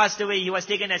back, he passed away. He was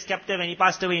taken as captive and he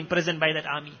passed away in prison by that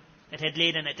army that had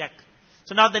laid an attack.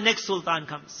 So now the next Sultan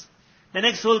comes. The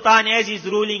next Sultan, as he's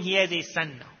ruling, he has a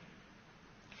son now.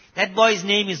 That boy's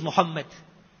name is Muhammad.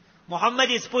 Muhammad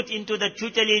is put into the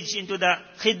tutelage, into the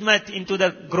khidmat, into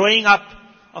the growing up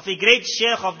of a great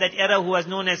sheikh of that era who was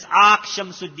known as Aq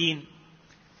Shamsuddin.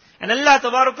 And Allah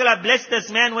Ta'ala blessed this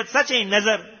man with such a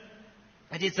nazar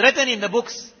that it's written in the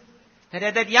books that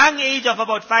at that young age of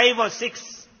about 5 or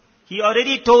 6, he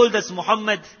already told this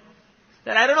Muhammad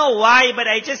that I don't know why, but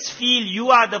I just feel you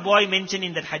are the boy mentioned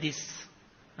in that hadith.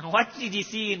 And what did he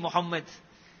see in Muhammad?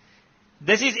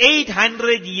 This is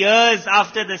 800 years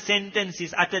after the sentence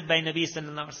is uttered by Nabi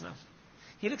Sallallahu Alaihi Wasallam.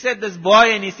 He looks at this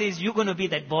boy and he says, you're going to be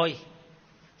that boy.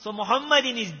 So Muhammad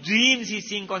in his dreams, he's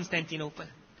seeing Constantinople.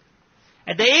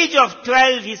 At the age of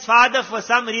 12, his father for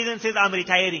some reason says, I'm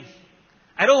retiring.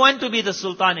 I don't want to be the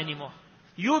Sultan anymore.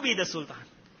 You be the Sultan.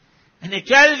 And a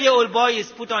 12-year-old boy is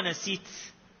put on a seat.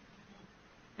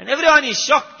 And everyone is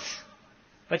shocked.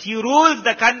 But he rules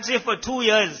the country for 2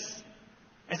 years.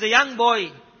 As a young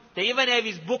boy, they even have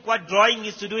his book, what drawing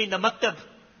is to do in the maktab.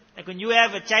 Like when you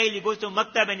have a child, he goes to a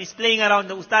maktab and he's playing around,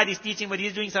 the ustad is teaching, but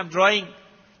he's doing some drawing.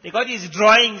 They got his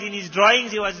drawings. In his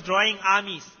drawings, he was drawing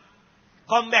armies,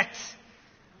 combat,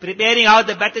 preparing how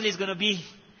the battle is going to be.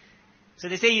 So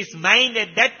they say his mind at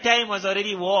that time was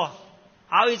already war.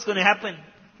 How it's going to happen?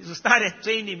 His ustad had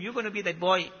trained him. You're going to be that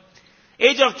boy.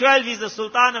 Age of 12, he's the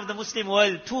Sultan of the Muslim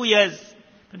world, 2 years.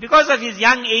 But because of his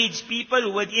young age,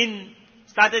 people within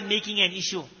started making an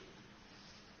issue.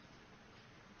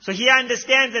 So he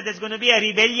understands that there's going to be a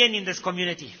rebellion in this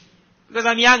community. Because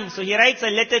I'm young, so he writes a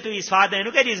letter to his father, and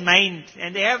look at his mind,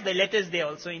 and they have the letters there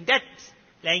also in that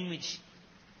language.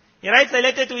 He writes a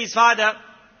letter to his father.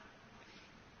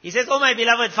 He says, oh my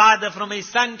beloved father, from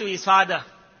his son to his father,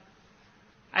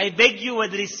 I beg you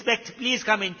with respect, please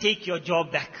come and take your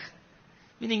job back.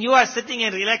 Meaning you are sitting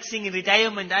and relaxing in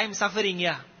retirement, I am suffering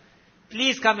here.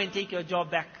 Please come and take your job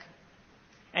back.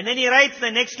 And then he writes the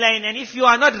next line, and if you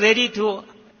are not ready to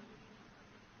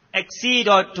accede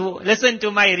or to listen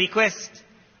to my request,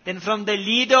 then from the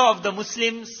leader of the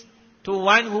Muslims to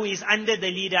one who is under the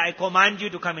leader, I command you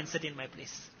to come and sit in my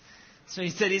place. So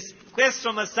it's a request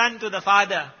from a son to the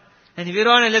father. And if you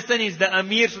don't want to listen, it's the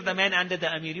Amir to the man under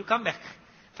the Amir. You come back.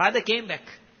 Father came back.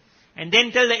 And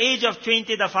then till the age of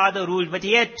 20, the father ruled. But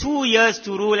he had 2 years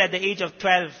to rule at the age of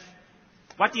 12.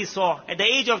 What he saw, at the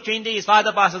age of 20, his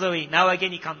father passes away. Now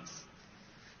again he comes.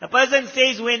 The person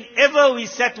says, whenever we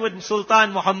sat with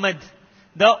Sultan Muhammad,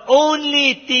 the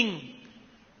only thing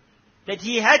that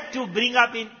he had to bring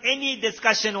up in any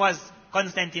discussion was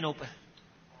Constantinople.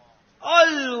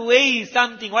 Always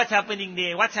something, what's happening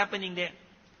there, what's happening there.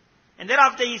 And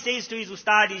thereafter he says to his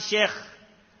ustad, his sheikh,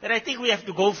 that I think we have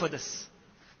to go for this.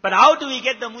 But how do we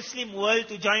get the Muslim world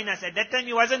to join us? At that time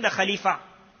he wasn't the Khalifa.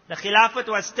 The Khilafat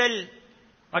was still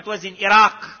what was in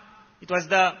Iraq. It was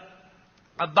the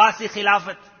Abbasi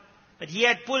Khilafat. But he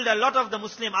had pulled a lot of the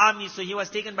Muslim armies, so he was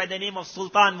taken by the name of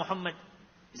Sultan Muhammad.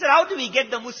 He said, how do we get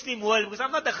the Muslim world? Because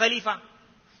I'm not the Khalifa.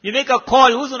 You make a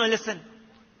call, who's going to listen?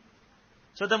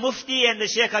 So the Mufti and the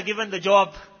Sheikh are given the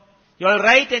job. You'll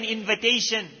write an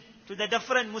invitation to the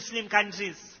different Muslim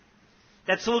countries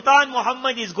that Sultan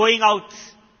Muhammad is going out.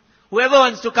 Whoever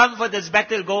wants to come for this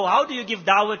battle, go. How do you give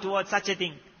dawah towards such a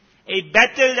thing? A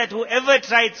battle that whoever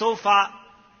tried so far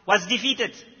was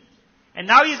defeated. And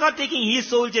now he's not taking his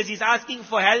soldiers, he's asking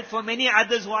for help for many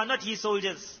others who are not his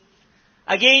soldiers.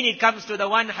 Again it comes to the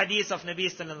one hadith of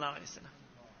Nabi Sallallahu Alaihi Wasallam.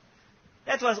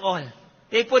 That was all.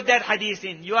 They put that hadith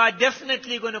in. You are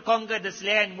definitely going to conquer this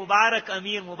land. Mubarak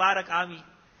Amir, Mubarak Army.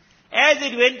 As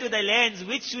it went to the lands,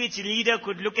 which leader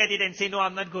could look at it and say, no,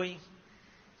 I'm not going?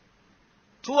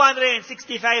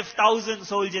 265,000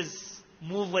 soldiers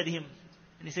move with him.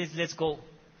 And he says, let's go.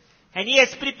 And he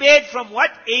has prepared from what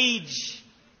age?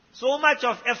 So much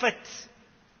of effort.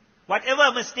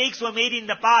 Whatever mistakes were made in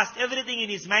the past, everything in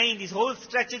his mind, his whole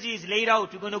strategy is laid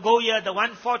out. We're going to go here. The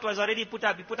one fort was already put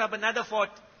up. He put up another fort.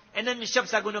 Enemy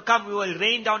ships are going to come. We will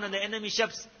rain down on the enemy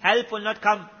ships. Help will not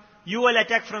come. You will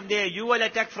attack from there. You will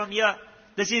attack from here.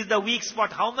 This is the weak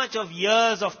spot. How much of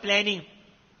years of planning?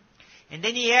 And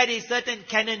then he had a certain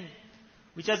cannon,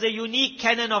 which was a unique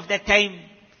cannon of that time.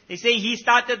 They say he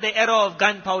started the era of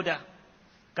gunpowder.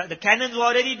 The cannons were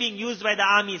already being used by the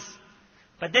armies.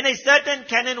 But then a certain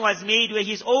cannon was made where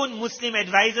his own Muslim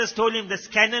advisors told him this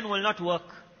cannon will not work.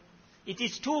 It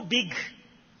is too big.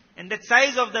 And the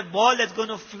size of the ball that's going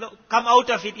to come out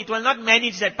of it, it will not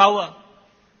manage that power.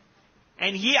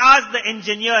 And he asked the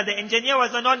engineer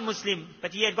was a non-Muslim,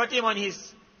 but he had got him on his,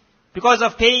 because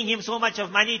of paying him so much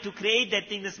of money to create that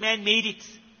thing, this man made it.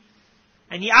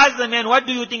 And he asked the man, what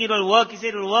do you think it will work? He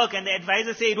said it will work, and the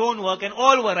advisor said it won't work, and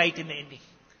all were right in the ending.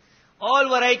 All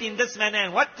were right in this manner,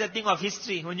 and what's the thing of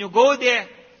history? When you go there,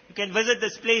 you can visit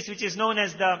this place which is known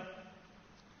as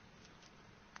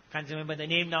can't remember the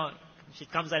name now. If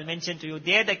it comes, I'll mention to you.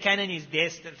 There the cannon is there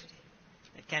still.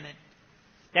 That cannon.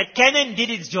 That cannon did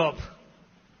its job.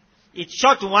 It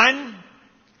shot one,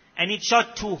 and it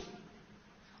shot two.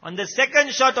 On the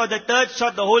second shot or the third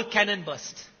shot, the whole cannon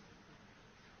burst.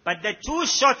 But the two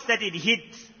shots that it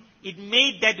hit, it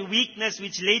made that weakness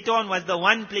which later on was the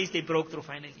one place they broke through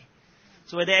finally.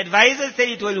 So when the advisor said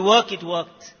it will work, it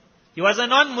worked. He was a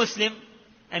non-Muslim,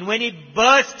 and when it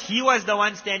burst, he was the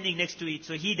one standing next to it,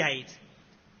 so he died.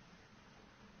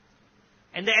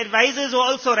 And the advisors were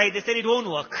also right. They said it won't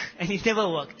work. And it never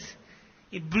worked.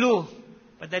 It blew.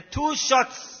 But the two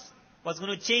shots was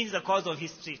going to change the course of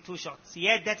history. 2 shots. He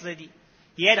had that ready.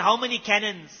 He had how many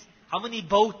cannons, how many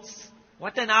boats,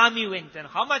 what an army went, and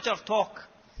how much of talk.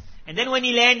 And then when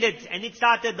he landed, and it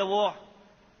started the war.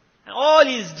 And all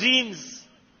his dreams,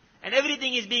 and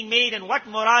everything is being made, and what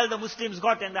morale the Muslims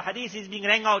got, and the hadith is being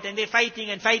rang out, and they're fighting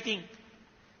and fighting.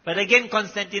 But again,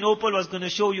 Constantinople was going to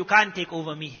show, you can't take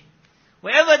over me.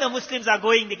 Wherever the Muslims are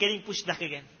going, they're getting pushed back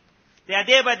again. They are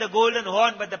there by the Golden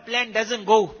Horn, but the plan doesn't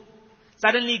go.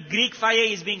 Suddenly Greek fire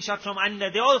is being shot from under.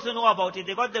 They also know about it.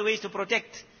 They got the ways to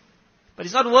protect. But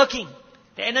it's not working.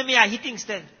 The enemy are hitting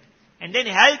still. And then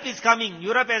help is coming.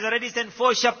 Europe has already sent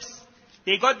 4 ships.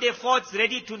 They got their forts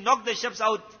ready to knock the ships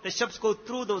out. The ships go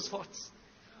through those forts.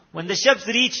 When the ships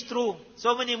reach through,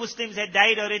 so many Muslims had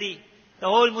died already. The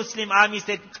whole Muslim army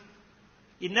said,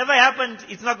 it never happened,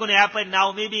 it's not going to happen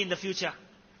now, maybe in the future.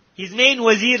 His main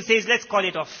wazir says, let's call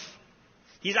it off.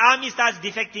 His army starts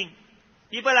defecting.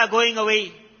 People are going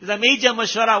away. There's a major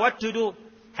mashwara, what to do.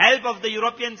 Help of the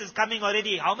Europeans is coming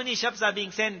already. How many ships are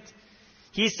being sent?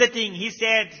 He's sitting, he's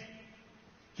sad.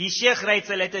 His sheikh writes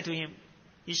a letter to him.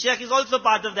 His sheikh is also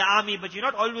part of the army, but you're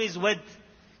not always with.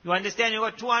 You understand, you've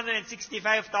got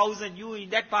 265,000, you in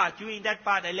that part, you in that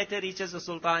part. A letter reaches the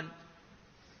Sultan.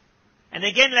 And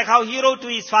again, like how he wrote to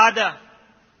his father,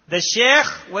 the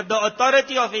sheikh with the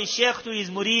authority of a sheikh to his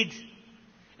murid,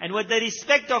 and with the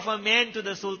respect of a man to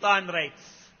the Sultan writes.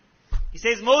 He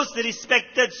says, most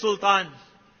respected Sultan.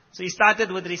 So he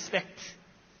started with respect.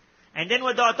 And then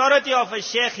with the authority of a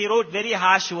sheikh, he wrote very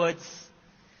harsh words.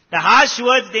 The harsh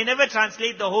words, they never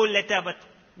translate the whole letter, but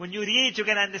when you read it, you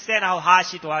can understand how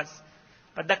harsh it was.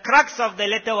 But the crux of the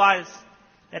letter was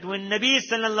that when Nabi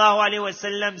sallallahu alaihi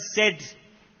wasallam said,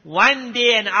 one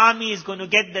day an army is going to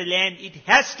get the land, it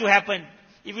has to happen.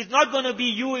 If it's not going to be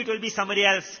you, it will be somebody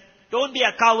else. Don't be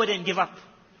a coward and give up.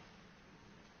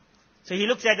 So he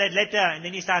looks at that letter and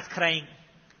then he starts crying.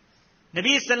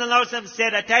 Nabi sallallahu alaihi wasallam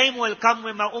said, a time will come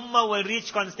when my ummah will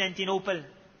reach Constantinople.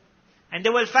 And they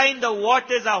will find the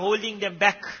waters are holding them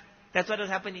back. That's what was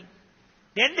happening.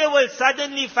 Then they will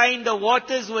suddenly find the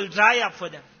waters will dry up for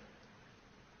them.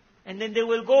 And then they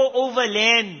will go over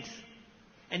land.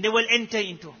 And they will enter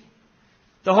into.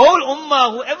 The whole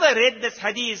ummah, whoever read this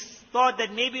hadith, thought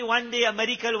that maybe one day a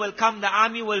miracle will come, the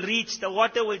army will reach, the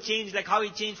water will change like how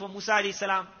it changed for Musa alayhi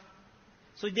salam.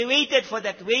 So they waited for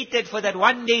that,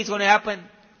 one day it's going to happen.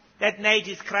 That night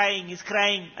he's crying.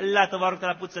 Allah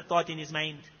Ta'ala puts a thought in his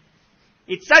mind.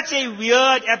 It's such a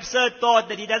weird, absurd thought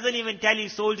that he doesn't even tell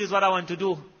his soldiers what I want to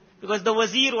do. Because the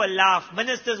wazir will laugh,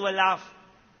 ministers will laugh.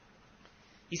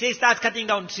 He says, start cutting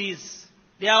down trees.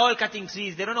 They are all cutting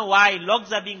trees. They don't know why.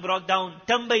 Logs are being brought down.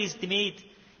 Timber is made.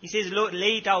 He says,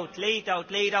 lay it out.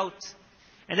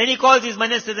 And then he calls his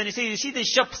ministers and he says, you see the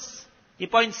ships? He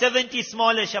points 70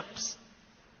 smaller ships.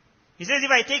 He says,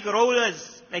 if I take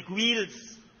rollers, like wheels,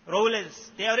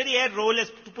 rollers, they already had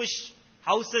rollers to push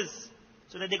houses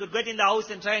so that they could get in the house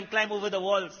and try and climb over the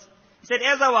walls. He said,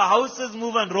 as our houses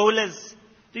move on rollers,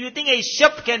 do you think a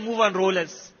ship can move on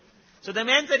rollers? So the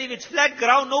man said, if it's flat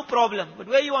ground, no problem. But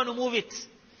where you want to move it?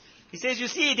 He says, you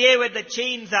see there where the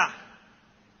chains are,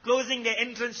 closing the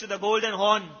entrance to the Golden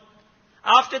Horn.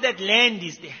 After that, land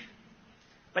is there.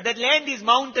 But that land is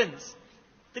mountains.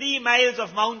 3 miles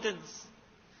of mountains.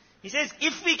 He says,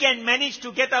 if we can manage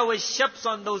to get our ships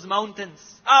on those mountains,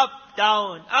 up,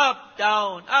 down, up,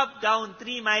 down, up, down,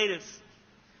 3 miles,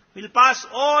 we'll pass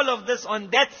all of this on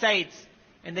that side,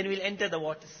 and then we'll enter the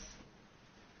waters.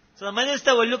 So the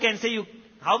minister will look and say,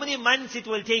 how many months it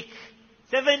will take?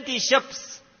 70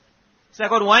 ships. So I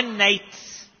got 1 night.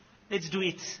 Let's do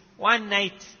it. 1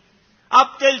 night.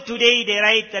 Up till today, they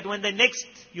write that when the next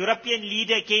European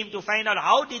leader came to find out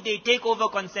how did they take over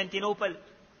Constantinople,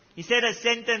 he said a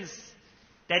sentence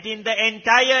that in the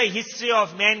entire history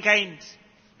of mankind,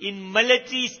 in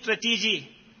military strategy,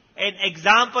 an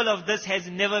example of this has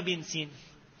never been seen.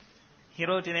 He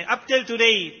wrote in it. Up till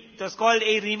today, it was called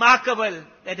a remarkable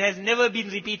that has never been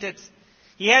repeated.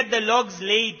 He had the logs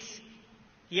laid.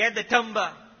 He had the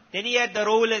timber. Then he had the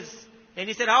rollers. Then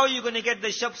he said, how are you going to get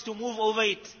the ships to move over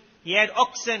it? He had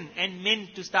oxen and men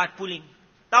to start pulling.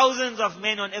 Thousands of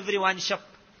men on every one ship.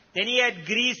 Then he had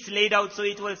grease laid out so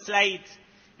it will slide.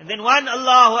 And then one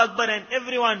Allahu Akbar and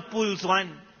everyone pulls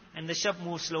one. And the ship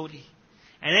moves slowly.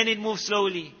 And then it moves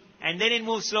slowly. And then it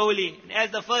moves slowly. And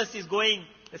as the first is going,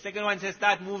 the second one says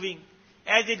start moving.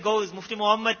 As it goes, Mufti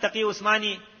Muhammad Taqi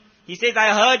Usmani, he says,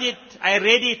 I heard it, I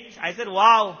read it. I said,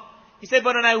 wow. He said,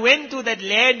 but when I went to that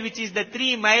land which is the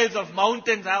 3 miles of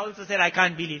mountains, I also said, I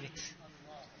can't believe it.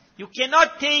 You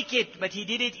cannot take it, but he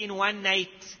did it in 1 night.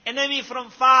 Enemy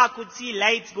from far could see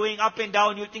lights going up and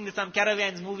down. You think there's some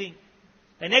caravans moving.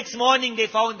 The next morning they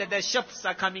found that the ships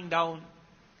are coming down.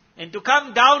 And to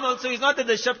come down also is not that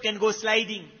the ship can go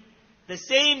sliding. The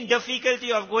same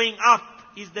difficulty of going up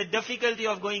is the difficulty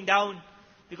of going down.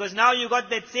 Because now you got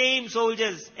that same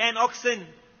soldiers and oxen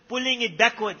pulling it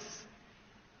backwards.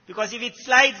 Because if it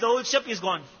slides, the whole ship is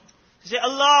gone. You say,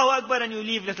 Allahu Akbar, and you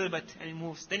leave a little bit, and it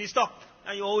moves. Then you stop.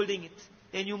 Now you're holding it.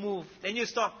 Then you move. Then you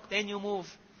stop. Then you move.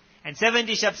 And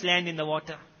 70 ships land in the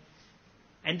water.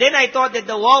 And then I thought that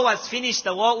the war was finished.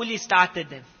 The war only started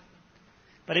then.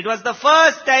 But it was the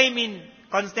first time in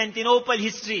Constantinople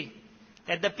history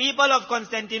that the people of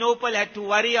Constantinople had to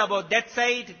worry about that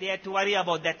side. They had to worry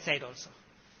about that side also.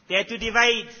 They had to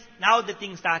divide. Now the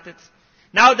thing started.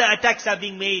 Now the attacks are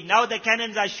being made. Now the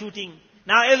cannons are shooting.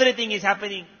 Now everything is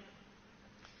happening.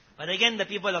 But again, the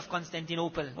people of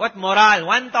Constantinople, what morale.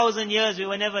 1,000 years,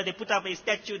 they put up a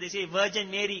statue, they say,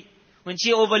 Virgin Mary, when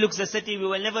she overlooks the city, we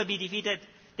will never be defeated.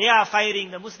 They are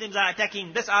firing, the Muslims are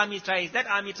attacking, this army tries, that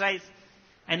army tries.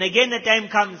 And again the time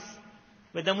comes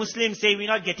where the Muslims say, we're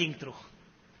not getting through.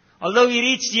 Although we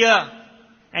reached here,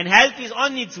 and help is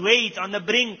on its way, it's on the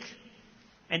brink.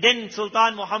 And then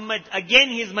Sultan Muhammad, again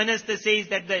his minister says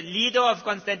that the leader of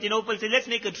Constantinople says, let's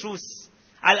make a truce.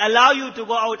 I'll allow you to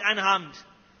go out unharmed.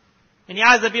 And he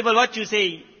asked the people, what you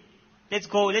say? Let's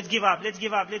go, let's give up, let's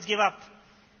give up, let's give up.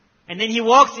 And then he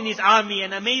walks in his army,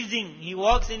 and amazing, he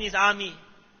walks in his army.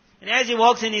 And as he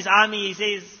walks in his army, he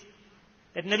says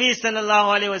that Nabi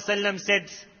sallallahu alayhi wasallam said,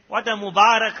 what a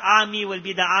Mubarak army will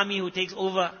be the army who takes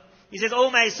over. He says, oh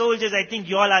my soldiers, I think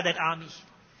you all are that army.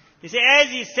 They say, as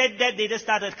he said that, they just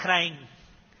started crying.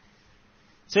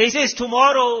 So he says,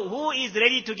 tomorrow, who is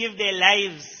ready to give their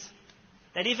lives?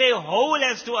 That if a hole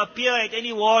has to appear at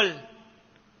any wall,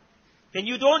 then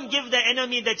you don't give the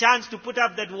enemy the chance to put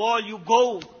up that wall, you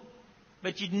go.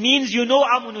 But it means you know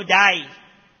I'm going to die.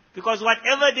 Because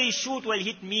whatever they shoot will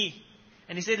hit me.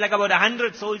 And he said like about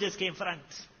 100 soldiers came front.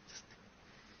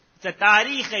 It's a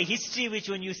tariq, a history which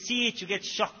when you see it, you get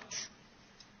shocked.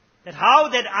 That how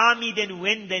that army then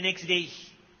went the next day.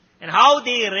 And how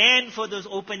they ran for those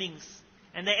openings.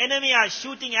 And the enemy are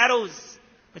shooting arrows.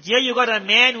 But here you got a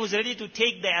man who's ready to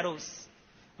take the arrows.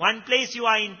 One place you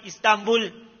are in Istanbul.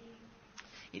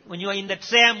 When you are in the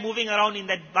tram, moving around in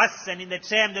that bus and in the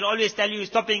tram, they'll always tell you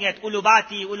stopping at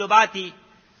Ulubati, Ulubati.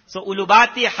 So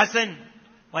Ulubati Hassan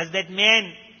was that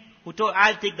man who told,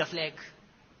 I'll take the flag.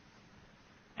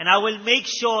 And I will make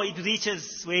sure it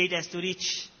reaches where it has to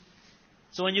reach.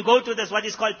 So when you go to this, what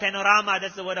is called panorama,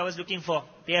 that's the word I was looking for.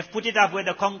 They have put it up where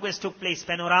the conquest took place,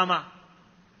 panorama.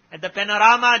 At the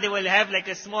panorama, they will have like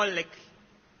a small,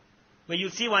 where you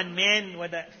see one man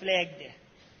with a flag there.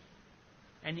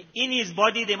 And in his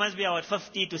body, there must be about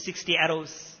 50 to 60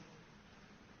 arrows.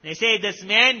 They say this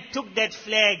man took that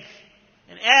flag,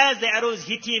 and as the arrows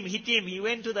hit him, he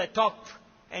went to the top,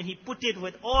 and he put it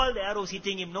with all the arrows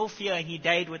hitting him, no fear, and he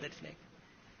died with that flag.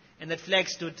 And that flag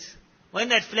stood. When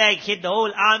that flag hit, the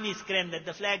whole army screamed that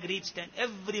the flag reached, and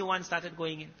everyone started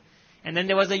going in. And then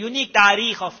there was a unique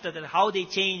tariq after that, how they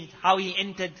changed, how he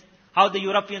entered, how the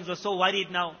Europeans were so worried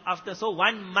now. After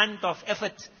 1 month of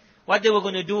effort, what they were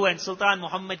going to do, and Sultan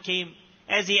Muhammad came.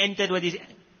 As he entered with his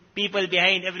people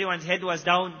behind, everyone's head was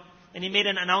down. And he made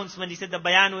an announcement. He said the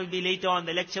bayan will be later on,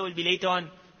 the lecture will be later on.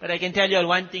 But I can tell you all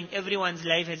one thing, everyone's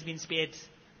life has been spared.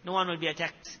 No one will be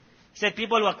attacked. He said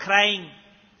people were crying.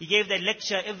 He gave that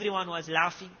lecture, everyone was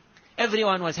laughing.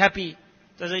 Everyone was happy.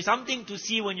 So there is something to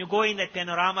see when you go in that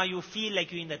panorama, you feel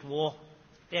like you're in that war.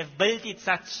 They have built it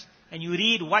such, and you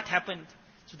read what happened.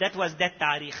 So that was that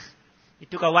tariq.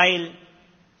 It took a while.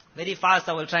 Very fast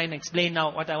I will try and explain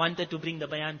now what I wanted to bring the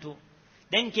bayan to.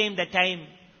 Then came the time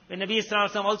when Nabi Sallallahu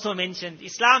Alaihi Wasallam also mentioned,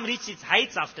 Islam reached its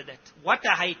heights after that. What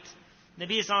a height.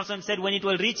 Nabi Sallallahu Alaihi Wasallam said when it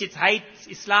will reach its heights,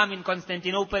 Islam in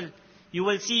Constantinople, you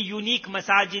will see unique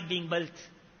masajid being built.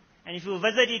 And if you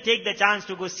visit, you take the chance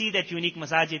to go see that unique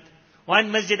masajid.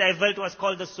 One masjid I built was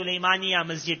called the Sulaimaniya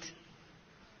Masjid.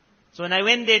 So when I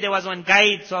went there was one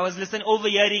guide, so I was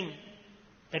overhearing.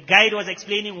 That guide was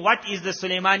explaining what is the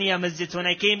Sulaimaniya Masjid. So when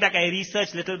I came back, I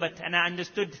researched a little bit, and I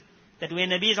understood that when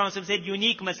Nabi Sallallahu Alaihi Wasallam said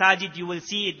unique masajid, you will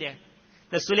see it there.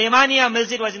 The Sulaimaniya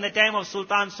Masjid was in the time of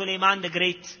Sultan Sulaiman the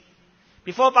Great.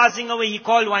 Before passing away, he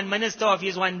called one minister of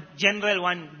his, one general,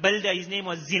 one builder, his name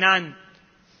was Zinan.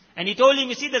 And he told him,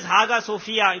 you see this Hagia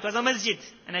Sophia, it was a masjid.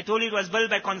 And I told you it was built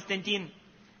by Constantine.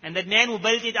 And that man who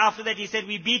built it after that, he said,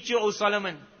 we beat you, O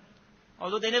Solomon.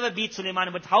 Although they never beat Sulaiman,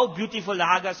 but how beautiful the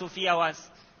Hagia Sophia was.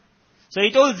 So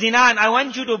he told Zinan, I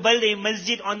want you to build a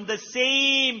masjid on the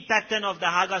same pattern of the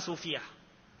Hagia Sophia.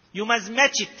 You must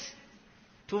match it.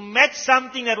 To match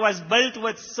something that was built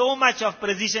with so much of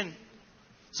precision.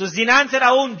 So Zinan said,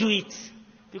 I won't do it.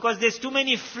 Because there's too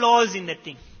many flaws in that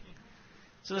thing.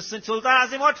 So Sultan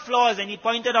asked him, what flaws? And he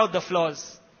pointed out the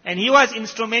flaws. And he was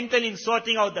instrumental in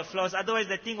sorting out the flaws. Otherwise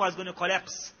the thing was going to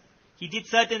collapse. He did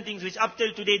certain things which up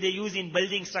till today they use in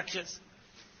building structures.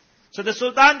 So the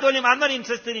Sultan told him, I'm not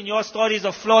interested in your stories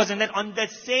of flaws, and that on the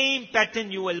same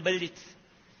pattern you will build it.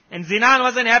 And Zinan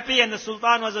wasn't happy, and the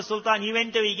Sultan was the Sultan. He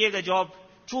went away, he gave the job.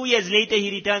 2 years later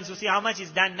he returns to see how much is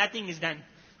done. Nothing is done.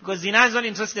 Because Zinan is not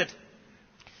interested.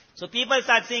 So people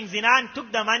start saying, Zinan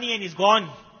took the money and is gone.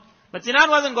 But Zinan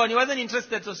wasn't gone, he wasn't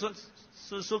interested.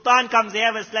 So Sultan comes, they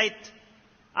have a slight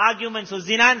argument. So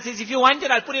Zinan says, if you want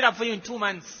it, I'll put it up for you in 2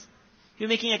 months. You're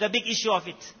making like a big issue of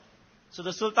it. So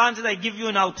the Sultan says, I give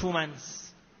you now 2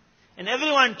 months. And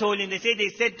everyone told him, they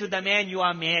said to the man, you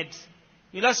are mad.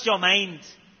 You lost your mind.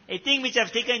 A thing which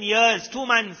have taken years, 2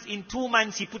 months, in 2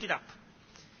 months he put it up.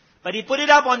 But he put it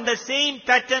up on the same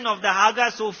pattern of the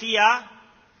Hagia Sophia,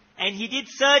 and he did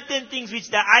certain things which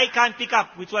the eye can't pick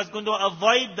up, which was going to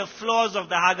avoid the flaws of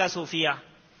the Hagia Sophia.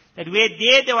 That where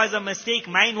there was a mistake,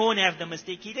 mine won't have the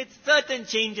mistake. He did certain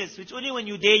changes, which only when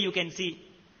you're there you can see.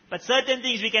 But certain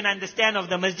things we can understand of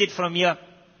the masjid from here.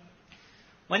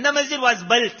 When the masjid was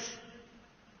built,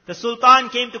 the Sultan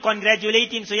came to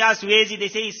congratulate him. So he asked, where is he? They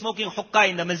say he's smoking hookah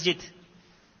in the masjid.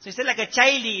 So he said, like a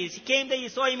child he is. He came there, he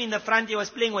saw him in the front, he was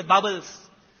playing with bubbles.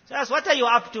 So he asked, what are you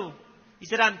up to? He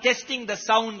said, I'm testing the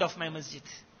sound of my masjid.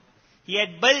 He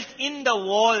had built in the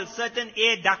wall certain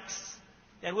air ducts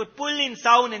that would pull in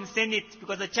sound and send it.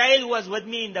 Because the child who was with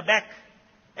me in the back,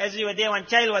 as we were there, one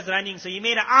child was running. So he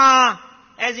made a ah.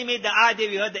 As he made the ah there,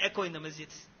 we heard the echo in the masjid.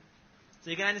 So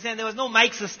you can understand there was no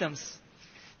mic systems.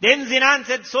 Then Zinan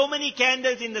said, so many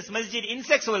candles in this masjid,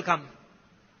 insects will come.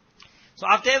 So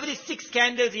after every 6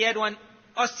 candles, he had one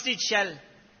ostrich shell.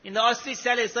 In the ostrich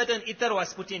shell, a certain ether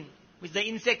was put in, which the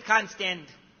insect can't stand.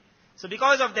 So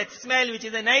because of that smell, which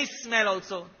is a nice smell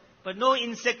also, but no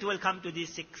insect will come to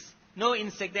these 6. No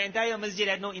insect. The entire masjid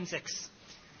had no insects.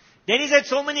 Then he said,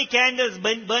 so many candles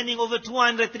burning, over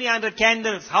 200, 300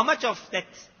 candles. How much of that,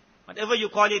 whatever you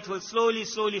call it, will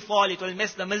slowly fall. It will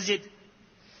mess the masjid.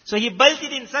 So he built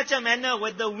it in such a manner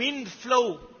where the wind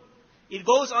flow, it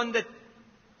goes on the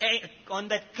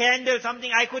candle,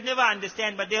 something I could never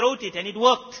understand, but they wrote it and it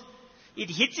worked. It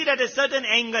hits it at a certain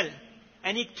angle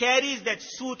and it carries that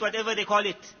soot, whatever they call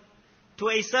it, to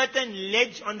a certain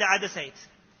ledge on the other side.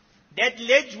 That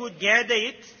ledge would gather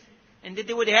it, and that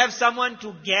they would have someone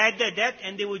to gather that,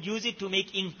 and they would use it to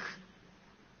make ink.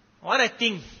 What a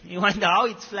thing. You wonder how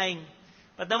it's flying.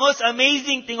 But the most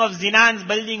amazing thing of Zinan's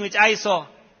building which I saw,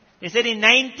 they said in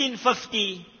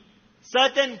 1950,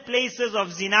 certain places of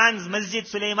Zinan's Masjid,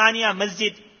 Sulaimaniya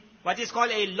Masjid, what is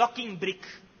called a locking brick.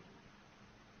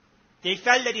 They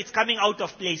felt that it's coming out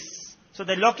of place. So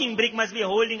the locking brick must be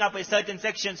holding up a certain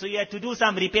section, so you had to do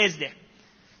some repairs there.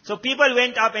 So people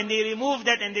went up and they removed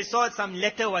that and they saw some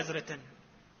letter was written.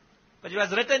 But it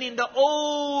was written in the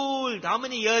old, how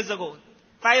many years ago?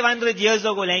 500 years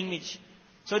ago language.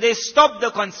 So they stopped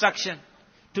the construction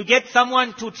to get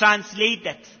someone to translate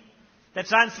that. The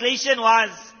translation was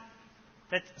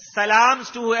that salams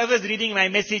to whoever's reading my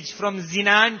message from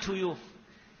Zinan to you.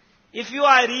 If you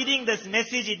are reading this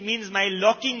message, it means my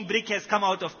locking brick has come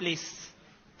out of place.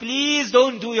 Please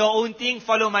don't do your own thing,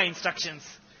 follow my instructions.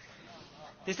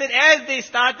 They said as they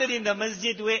started in the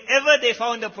masjid, wherever they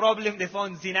found a problem, they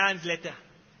found Zinan's letter.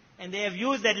 And they have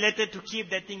used that letter to keep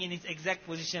that thing in its exact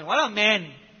position. What a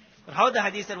man. But how the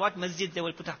hadith said, what masjid they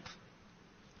will put up.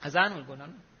 Azan will go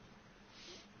down.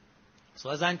 So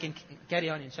Azan can carry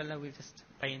on, inshallah. We'll just,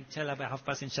 by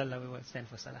 1:30, inshallah, we will stand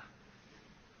for salah.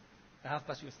 By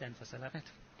 1:30 we will stand for salah, right?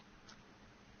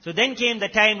 So then came the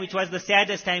time which was the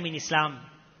saddest time in Islam.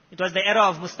 It was the era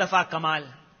of Mustafa Kamal.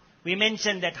 We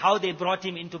mentioned that how they brought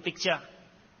him into picture.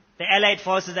 The allied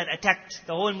forces that attacked,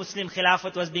 the whole Muslim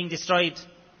Khilafat was being destroyed.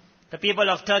 The people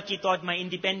of Turkey thought my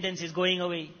independence is going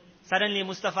away. Suddenly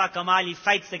Mustafa Kamal, he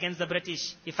fights against the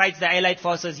British. He fights the allied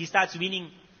forces. He starts winning.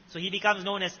 So he becomes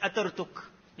known as Atatürk,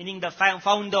 meaning the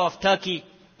founder of Turkey,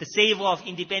 the saver of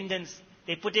independence.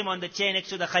 They put him on the chair next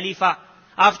to the Khalifa.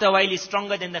 After a while he's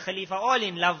stronger than the Khalifa, all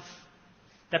in love.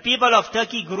 The people of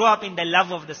Turkey grew up in the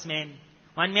love of this man.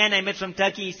 One man I met from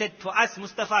Turkey, he said, to us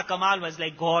Mustafa Kamal was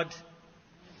like God.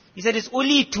 He said, it's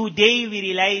only today we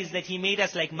realize that he made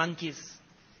us like monkeys.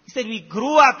 He said, we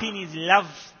grew up in his love.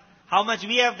 How much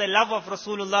we have the love of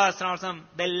Rasulullah sallallahu alaihi wasallam.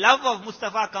 The love of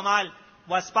Mustafa Kamal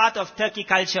was part of Turkey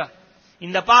culture.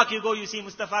 In the park you go, you see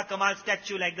Mustafa Kamal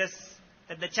statue like this,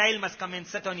 that the child must come and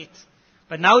sit on it.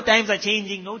 But now times are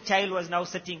changing, no child was now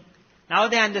sitting. Now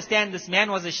they understand this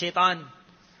man was a shaitan.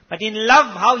 But in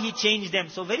love, how he changed them.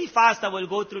 So very fast I will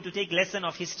go through to take lesson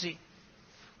of history.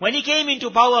 When he came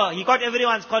into power, he got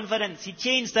everyone's confidence. He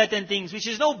changed certain things, which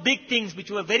is no big things,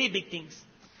 which were very big things.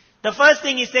 The first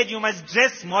thing he said, you must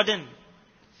dress modern.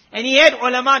 And he had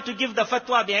ulama to give the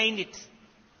fatwa behind it.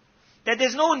 That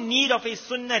there's no need of a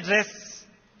sunnah dress.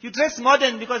 You dress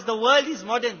modern because the world is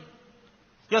modern.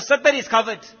 Your sattar is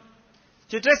covered.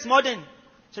 So you dress modern.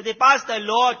 So they passed a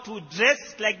law to dress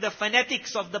like the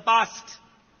fanatics of the past.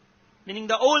 Meaning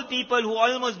the old people who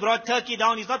almost brought Turkey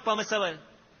down is not permissible.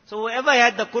 So whoever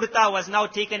had the kurta was now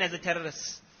taken as a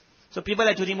terrorist. So people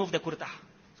had to remove the kurta.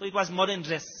 So it was modern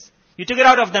dress. You took it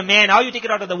out of the man, how you take it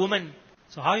out of the woman?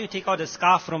 So how you take out a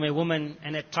scarf from a woman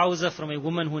and a trouser from a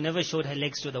woman who never showed her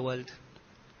legs to the world?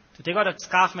 To take out a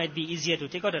scarf might be easier. To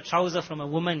take out a trouser from a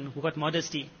woman who got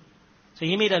modesty. So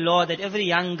he made a law that every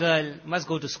young girl must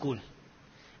go to school.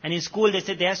 And in school they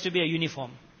said there has to be a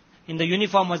uniform. In the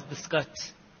uniform was the skirt.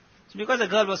 So because a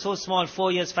girl was so small,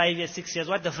 4 years, 5 years, 6 years,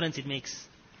 what difference it makes?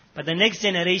 But the next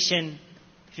generation,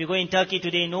 if you go in Turkey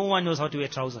today, no one knows how to wear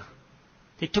trouser.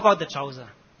 They took out the trouser.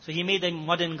 So he made a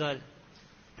modern girl.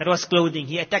 That was clothing.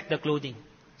 He attacked the clothing.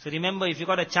 So remember, if you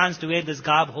got a chance to wear this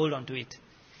garb, hold on to it.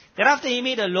 Thereafter he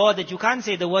made a law that you can't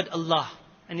say the word Allah.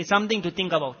 And it's something to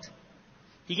think about.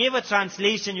 He gave a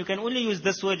translation, you can only use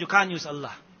this word, you can't use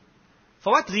Allah.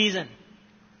 For what reason?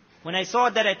 When I saw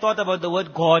that, I thought about the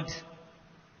word God.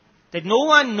 That no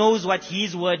one knows what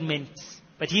his word meant.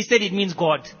 But he said it means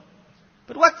God.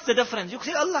 But what's the difference? You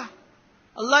say Allah.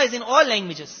 Allah is in all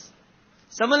languages.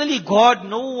 Similarly, God,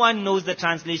 no one knows the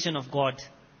translation of God.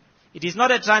 It is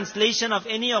not a translation of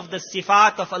any of the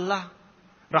sifat of Allah.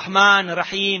 Rahman,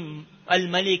 Rahim,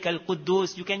 Al-Malik,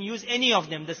 Al-Quddus. You can use any of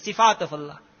them, the sifat of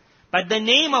Allah. But the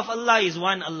name of Allah is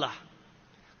one Allah.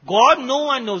 God, no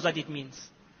one knows what it means.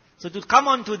 So to come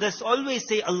on to this, always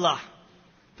say Allah.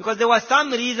 Because there was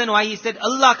some reason why he said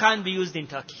Allah can't be used in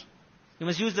Turkey. You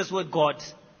must use this word God.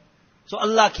 So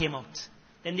Allah came out.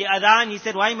 Then the adhan, he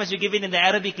said, why must you give it in the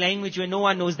Arabic language where no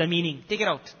one knows the meaning? Take it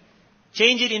out.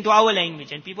 Change it into our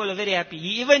language. And people are very happy.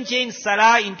 He even changed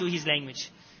salah into his language.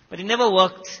 But it never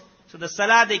worked. So the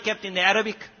salah they kept in the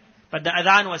Arabic, but the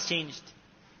adhan was changed.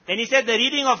 Then he said the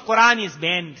reading of Quran is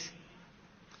banned.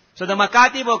 So the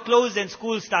makatib were closed and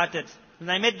school started. When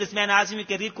I met this man, I asked him if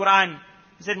he can read Quran.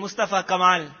 He said, Mustafa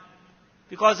Kamal.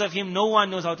 Because of him, no one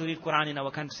knows how to read Quran in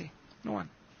our country. No one.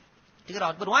 Take it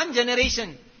out. But one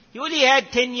generation, he only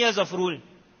had 10 years of rule.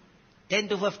 10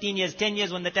 to 15 years. 10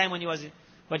 years when the time when he was,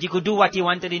 but he could do what he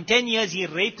wanted. In 10 years, he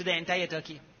raped the entire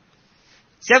Turkey.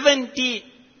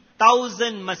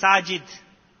 70,000 masajid.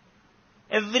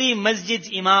 Every masjid's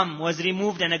imam was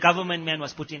removed and a government man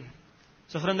was put in.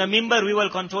 So from the mimbar, we will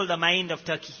control the mind of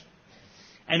Turkey.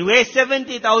 And where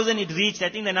 70,000 it reached, I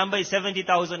think the number is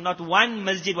 70,000, not one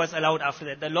masjid was allowed after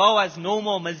that. The law was no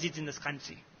more masjids in this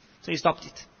country. So he stopped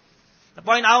it. The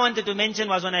point I wanted to mention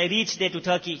was when I reached there to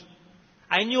Turkey,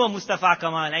 I knew a Mustafa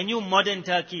Kamal, I knew modern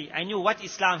Turkey, I knew what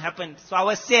Islam happened, so I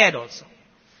was sad also.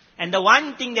 And the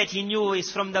one thing that he knew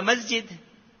is from the masjid,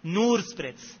 Noor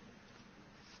spreads.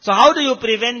 So how do you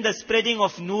prevent the spreading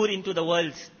of Noor into the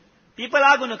world? People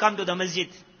are going to come to the masjid.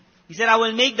 He said, I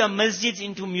will make the masjids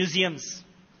into museums.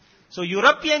 So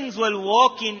Europeans will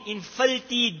walk in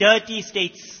filthy, dirty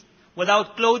states,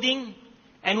 without clothing,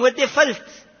 and with their filth.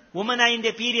 Women are in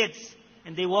their periods,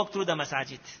 and they walk through the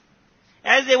masajid.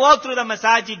 As they walk through the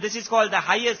masajid, this is called the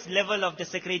highest level of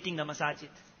desecrating the masajid.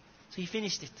 So he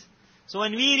finished it. So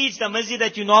when we reach the masjid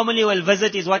that you normally will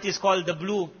visit is what is called the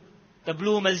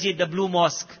blue masjid, the blue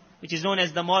mosque, which is known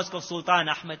as the mosque of Sultan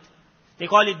Ahmed. They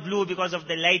call it blue because of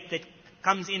the light that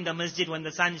comes in the masjid when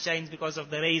the sun shines, because of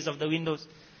the rays of the windows,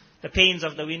 the panes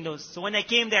of the windows. So when I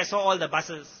came there, I saw all the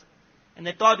buses. And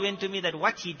the thought went to me that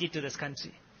what he did to this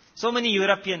country. So many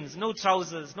Europeans, no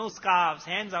trousers, no scarves,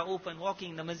 hands are open,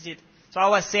 walking in the masjid. So I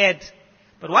was sad.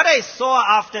 But what I saw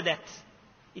after that,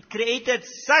 it created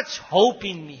such hope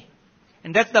in me.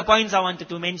 And that's the points I wanted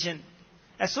to mention.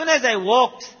 As soon as I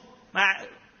walked, my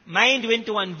mind went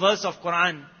to one verse of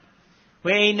Quran,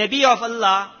 where a Nabi of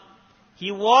Allah,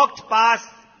 he walked past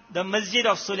the masjid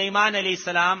of Sulaiman alayhi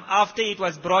salam after it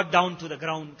was brought down to the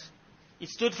ground. It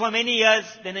stood for many years,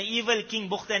 then an evil king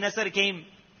Bukht Nasr came,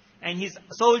 and his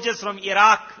soldiers from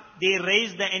Iraq, they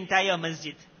razed the entire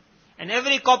masjid. And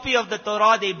every copy of the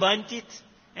Torah, they burnt it,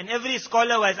 and every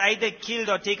scholar was either killed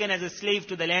or taken as a slave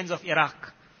to the lands of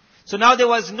Iraq. So now there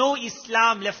was no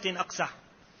Islam left in Aqsa.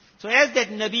 So as that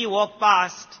Nabi walked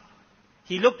past,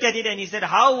 he looked at it and he said,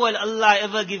 how will Allah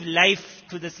ever give life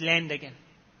to this land again?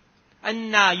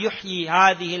 Anna yuhyi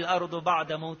hadhihi al-ardu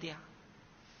ba'da mawtiha.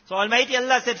 So Almighty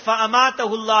Allah said, فَأَمَاتَهُ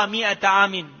اللَّهُ مِئَةَ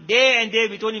عَامٍ. Day and day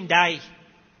we told him, die.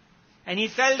 And he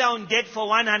fell down dead for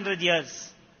 100 years.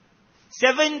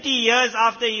 70 years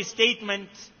after his statement,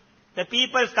 the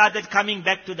people started coming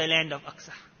back to the land of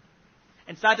Aqsa.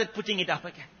 And started putting it up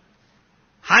again.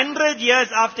 100 years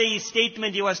after his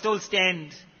statement, he was told,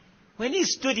 stand. When he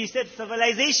stood, he said,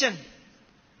 civilization.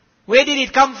 Where did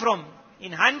it come from?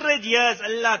 In 100 years,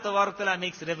 Allah Ta'ala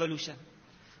makes revolution.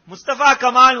 Mustafa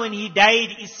Kamal, when he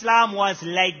died, Islam was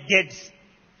like dead.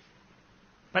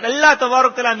 But Allah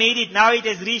Ta'ala made it. Now it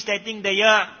has reached, I think, the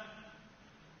year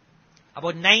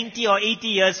about 90 or 80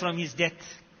 years from his death.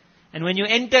 And when you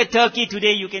enter Turkey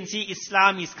today, you can see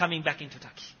Islam is coming back into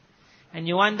Turkey. And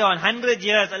you wonder, on 100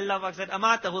 years, Allah said,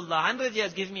 Amatahullah, 100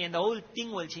 years give me and the whole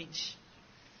thing will change.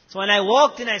 So when I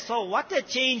walked in, I saw what a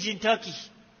change in Turkey.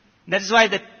 That is why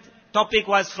the topic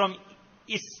was from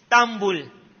Istanbul.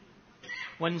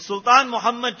 When Sultan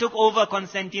Muhammad took over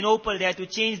Constantinople, they had to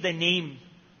change the name.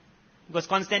 Because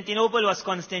Constantinople was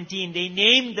Constantine. They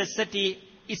named the city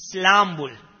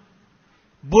Islambul.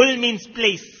 Bul means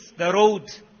place, the road.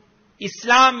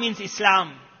 Islam means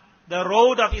Islam. The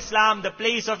road of Islam, the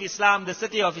place of Islam, the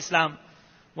city of Islam.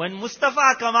 When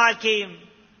Mustafa Kamal came,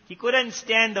 he couldn't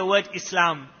stand the word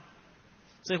Islam.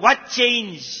 So what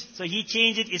changed? So he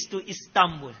changed it is to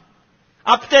Istanbul.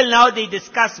 Up till now they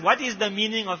discuss what is the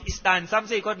meaning of Istan. Some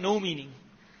say it got no meaning.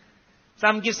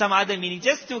 Some give some other meaning,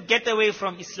 just to get away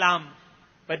from Islam.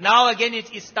 But now again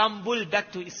it's Istanbul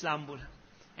back to Istanbul.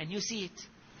 And you see it.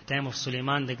 The time of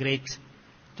Suleiman the Great,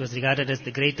 it was regarded as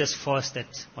the greatest force that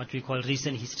what we call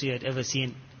recent history had ever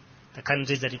seen. The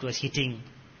countries that it was hitting,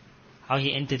 how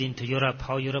he entered into Europe,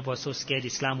 how Europe was so scared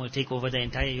Islam will take over the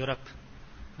entire Europe.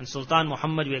 And Sultan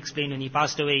Muhammad, we explained, when he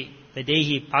passed away, the day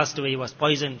he passed away, he was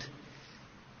poisoned.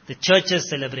 The churches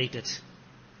celebrated.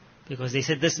 Because they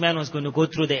said this man was going to go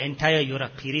through the entire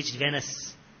Europe. He reached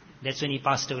Venice. That's when he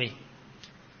passed away.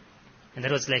 And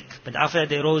that was like, but after that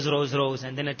they rose.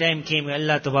 And then a time came where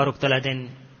Allah Ta'ala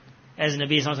then, as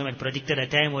Nabi Sallallahu Alaihi Wasallam had predicted, a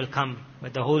time will come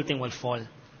where the whole thing will fall.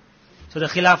 So the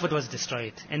Khilafat was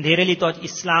destroyed. And they really thought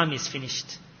Islam is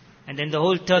finished. And then the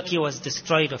whole Turkey was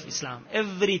destroyed of Islam.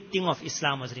 Everything of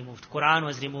Islam was removed. Quran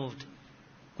was removed.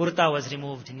 Kurta was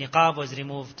removed. Niqab was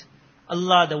removed.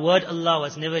 Allah, the word Allah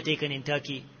was never taken in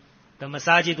Turkey. The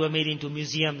masajid were made into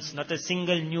museums. Not a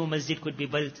single new masjid could be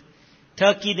built.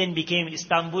 Turkey then became,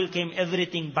 Istanbul came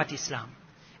everything but Islam.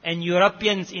 And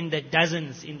Europeans in the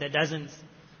dozens.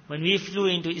 When we flew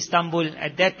into Istanbul,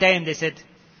 at that time they said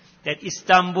that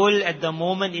Istanbul at the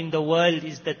moment in the world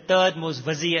is the third most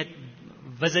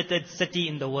visited city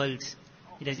in the world.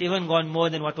 It has even gone more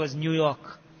than what was New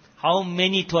York. How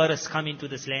many tourists come into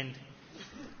this land?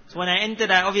 So when I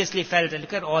entered, I obviously felt, and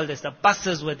look at all this, the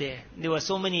buses were there. There were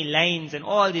so many lines and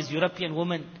all these European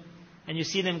women. and you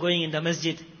see them going in the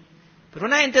masjid. But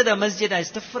when I entered the masjid, a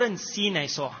different scene I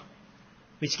saw,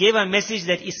 which gave a message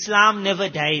that Islam never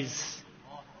dies.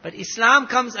 But Islam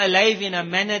comes alive in a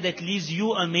manner that leaves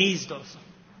you amazed also.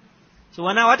 So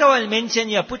what I will mention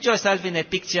here, put yourself in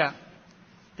that picture,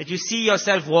 that you see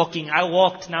yourself walking. I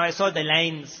walked, now I saw the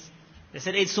lines. They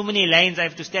said, it's so many lines, I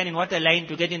have to stand in what a line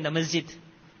to get in the masjid.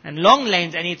 And long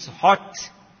lines, and it's hot.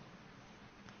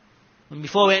 And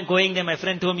before going there, my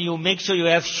friend told me, you make sure you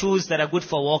have shoes that are good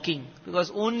for walking. Because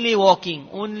only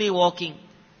walking.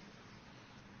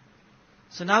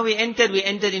 So now we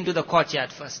entered into the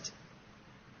courtyard first.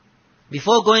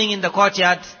 Before going in the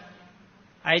courtyard,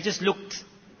 I just looked.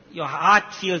 Your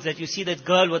heart feels that you see that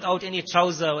girl without any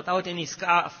trouser, without any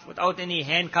scarf, without any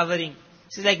hand covering.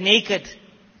 She's like naked.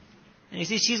 And you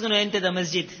see, she's going to enter the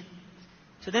masjid.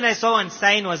 So then I saw one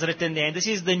sign was written there. This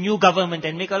is the new government,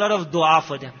 and make a lot of dua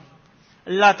for them.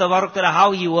 Allah Tabarak Ta'ala,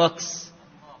 how He works.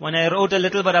 When I wrote a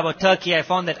little bit about Turkey, I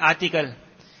found that article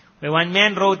where one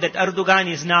man wrote that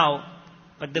Erdogan is now,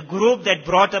 but the group that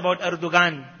brought about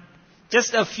Erdogan,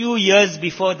 just a few years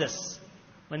before this,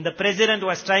 when the president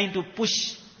was trying to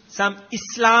push some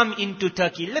Islam into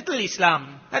Turkey, little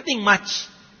Islam, nothing much,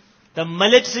 the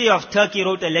military of Turkey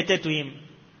wrote a letter to him.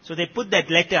 So they put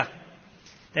that letter.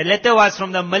 The letter was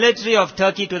from the military of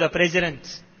Turkey to the president.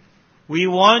 We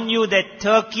warn you that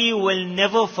Turkey will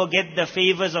never forget the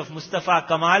favors of Mustafa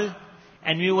Kemal,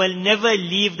 and we will never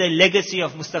leave the legacy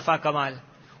of Mustafa Kemal.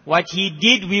 What he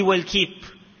did, we will keep.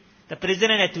 The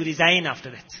president had to resign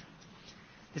after that.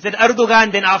 They said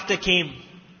Erdogan then after came.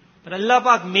 But Allah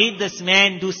Pak made this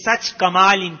man do such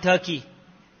Kamal in Turkey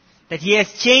that he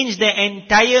has changed the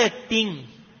entire thing.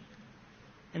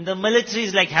 And the military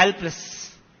is like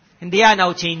helpless. And they are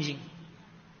now changing.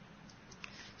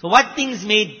 So what things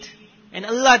made? And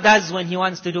Allah does when He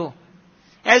wants to do.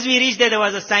 As we reached there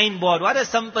was a signboard. What a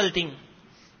simple thing.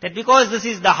 That because this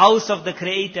is the house of the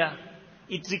Creator,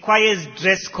 it requires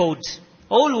dress code.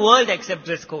 Whole world except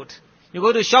dress code. You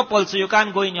go to shop also, you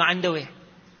can't go in your underwear.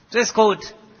 Dress code.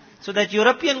 So that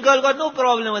European girl got no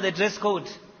problem with the dress code.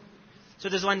 So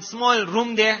there's one small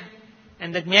room there,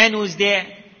 and that man who's there,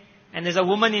 and there's a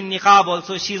woman in niqab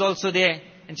also, she's also there.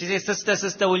 And she says,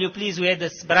 sister, will you please wear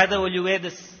this? Brother, will you wear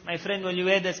this? My friend, will you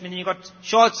wear this? Meaning you got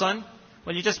shorts on,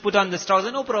 will you just put on this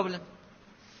trouser? No problem.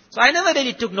 So I never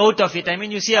really took note of it. I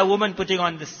mean, you see a woman putting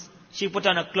on this. She put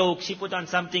on a cloak, she put on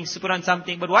something, she put on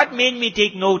something. But what made me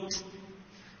take note?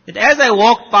 That as I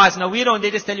walked past, now we don't,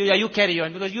 they just tell you, yeah, you carry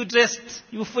on, because you dressed,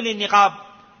 you full in niqab.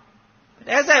 But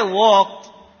as I walked,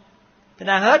 then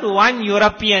I heard one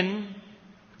European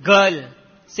girl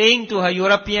saying to her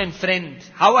European friend,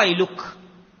 how I look.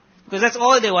 Because that's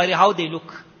all they worry, how they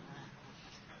look.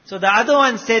 So the other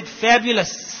one said,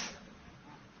 fabulous.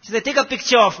 She said, take a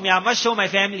picture of me, I must show my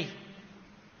family.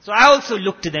 So I also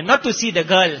looked to them, not to see the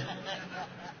girl.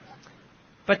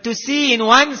 But to see in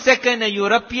 1 second a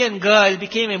European girl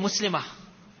became a Muslimah.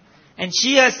 And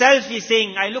she herself is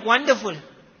saying, I look wonderful.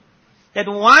 That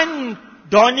one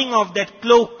donning of that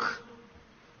cloak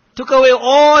took away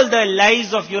all the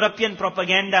lies of European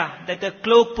propaganda, that the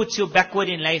cloak puts you backward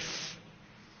in life.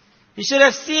 You should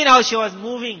have seen how she was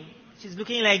moving. She's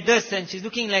looking like this and she's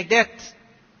looking like that.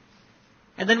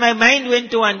 And then my mind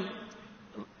went to one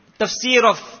tafsir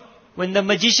of when the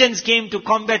magicians came to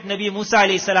combat Nabi Musa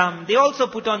alayhi salam, they also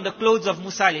put on the clothes of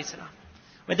Musa alayhi salam.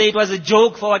 Whether it was a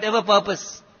joke for whatever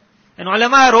purpose. And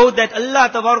ulama wrote that Allah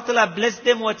Tabarak Ta'ala blessed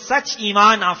them with such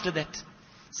iman after that.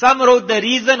 Some wrote the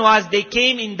reason was they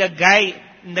came in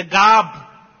the garb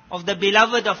of the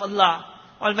beloved of Allah.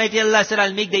 Almighty Allah said,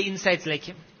 I'll make their insides like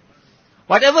him.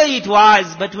 Whatever it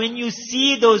was, but when you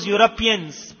see those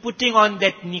Europeans putting on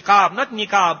that niqab, not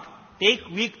niqab,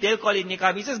 they'll call it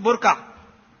niqab, he says burqa.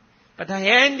 But her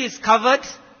hand is covered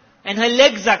and her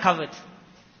legs are covered.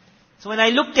 So when I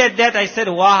looked at that, I said,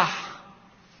 wow,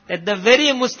 that the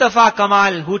very Mustafa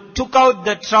Kemal who took out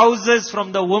the trousers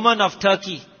from the woman of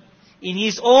Turkey, in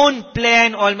his own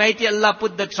plan, Almighty Allah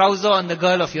put the trouser on the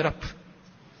girl of Europe.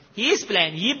 His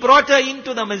plan. He brought her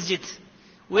into the masjid,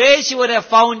 where she would have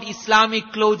found Islamic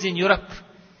clothes in Europe.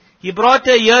 He brought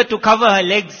her here to cover her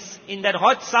legs. In that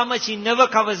hot summer, she never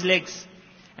covers legs.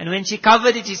 And when she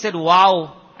covered it, she said,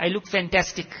 wow, I look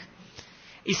fantastic.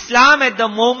 Islam at the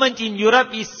moment in Europe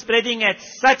is spreading at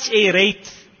such a rate.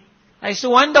 I used to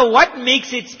wonder what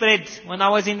makes it spread. When I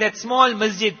was in that small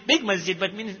masjid, big masjid,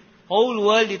 but whole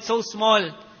world, it's so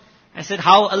small. I said,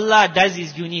 how Allah does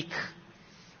is unique.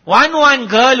 One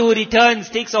girl who returns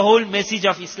takes a whole message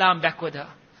of Islam back with her.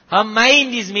 Her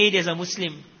mind is made as a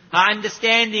Muslim. Her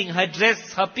understanding, her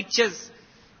dress, her pictures.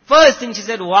 First thing she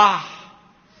said, wow.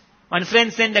 One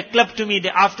friend sent a clip to me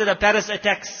after the Paris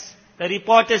attacks. The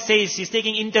reporter says, she's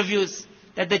taking interviews,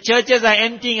 that the churches are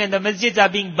emptying and the masjids are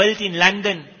being built in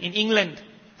London, in England.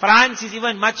 France is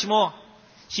even much more.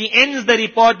 She ends the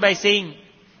report by saying,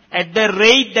 at the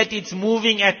rate that it's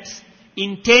moving at,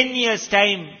 in 10 years'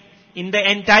 time, in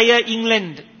the entire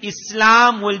England,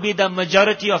 Islam will be the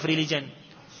majority of religion.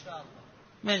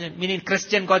 Imagine, meaning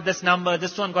Christian got this number,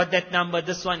 this one got that number,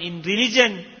 this one. In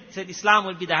religion, said Islam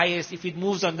will be the highest if it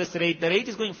moves on this rate. The rate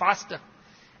is going faster.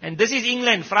 And this is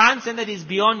England, France, and that is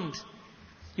beyond.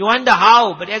 You wonder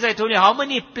how, but as I told you, how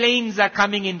many planes are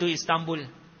coming into Istanbul?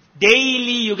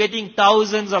 Daily you're getting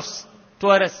thousands of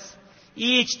tourists.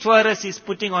 Each tourist is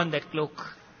putting on that cloak.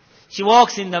 She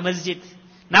walks in the masjid.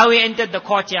 Now we entered the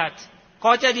courtyard.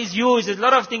 Courtyard is huge, there's a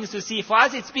lot of things to see. For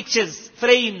us it's pictures,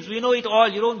 frames, we know it all,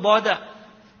 you don't bother.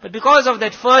 But because of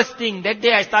that first thing, that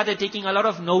day I started taking a lot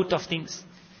of note of things.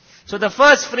 So the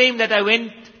first frame that I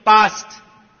went past,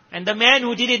 and the man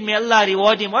who did it, may Allah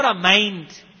reward him, what a mind.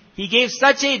 He gave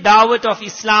such a dawat of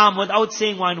Islam without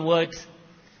saying one word.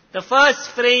 The first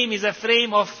frame is a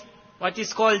frame of what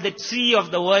is called the tree of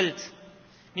the world.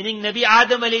 Meaning Nabi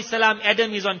Adam alayhi salam,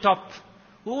 Adam is on top.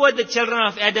 Who were the children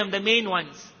of Adam, the main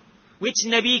ones? Which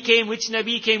Nabi came, which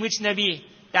Nabi came, which Nabi?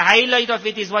 The highlight of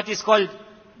it is what is called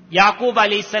Yaqub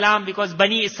alayhi salam, because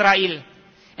Bani Israel.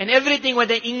 And everything with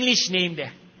the English name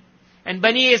there. And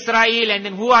Bani Israel, and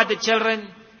then who are the children?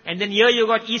 And then here you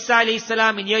got Isa alayhi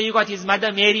salam, and here you got his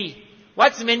mother Mary.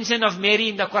 What's mentioned of Mary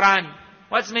in the Quran?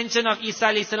 What's mentioned of Isa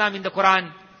alayhi salam in the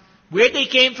Quran? Where they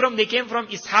came from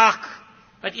Ishaq.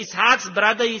 But Ishaq's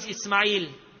brother is Ismail.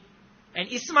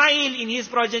 And Ismail in his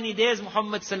progeny, there's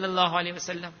Muhammad sallallahu alayhi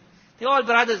wasallam. They're all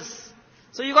brothers.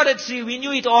 So you got a tree, we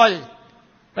knew it all.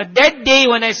 But that day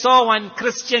when I saw one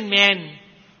Christian man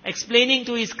explaining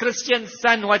to his Christian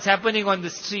son what's happening on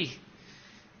this tree.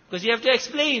 Because you have to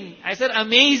explain. I said,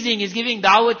 amazing, he's giving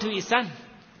dawah to his son.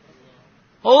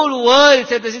 Whole world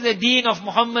said this is the deen of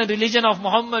Muhammad, religion of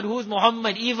Muhammad. Who's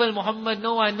Muhammad? Evil Muhammad,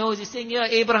 no one knows. He's saying here,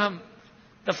 Abraham,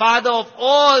 the father of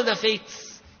all the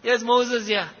faiths. Here's Moses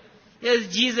here.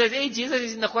 Here's Jesus. Hey, Jesus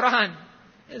is in the Quran.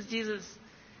 Here's Jesus.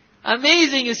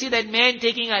 Amazing, you see that man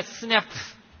taking a snap.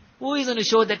 Who is going to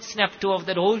show that snap to of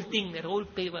that whole thing, that whole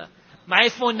paper? My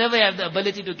phone never have the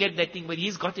ability to get that thing, but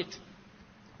he's got it.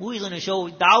 Who is going to show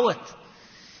dawat?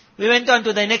 We went on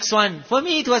to the next one. For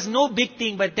me it was no big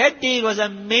thing, but that day it was a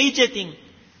major thing.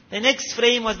 The next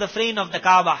frame was the frame of the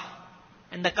Kaaba.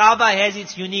 And the Kaaba has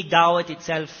its unique dawat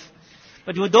itself.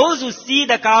 But with those who see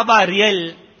the Kaaba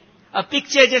real, a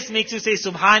picture just makes you say,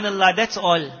 Subhanallah, that's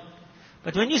all.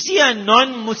 But when you see a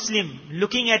non-Muslim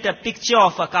looking at a picture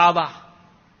of a Kaaba,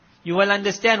 you will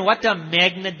understand what a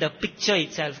magnet the picture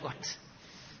itself got.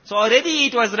 So already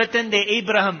it was written there,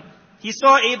 Abraham. He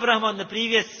saw Abraham on the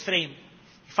previous frame.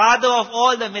 Father of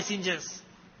all the messengers.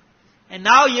 And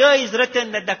now here is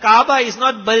written that the Kaaba is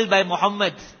not built by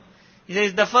Muhammad. He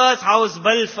says the first house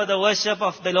built for the worship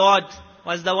of the Lord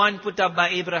was the one put up by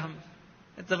Abraham.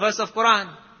 That's the verse of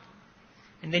Quran.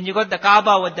 And then you got the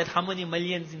Kaaba with that how many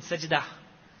millions in sajda.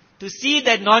 To see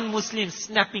that non-Muslims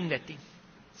snapping that thing.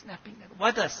 Snapping that.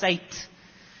 What a sight.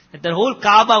 That the whole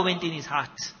Kaaba went in his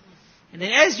heart. And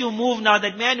then as you move now,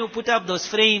 that man who put up those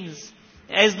frames,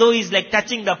 as though he's like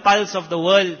touching the pulse of the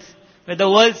world, where the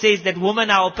world says that women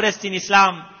are oppressed in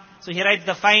Islam. So he writes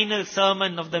the final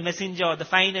sermon of the messenger, or the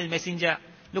final messenger.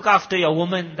 Look after your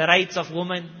woman, the rights of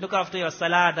woman. Look after your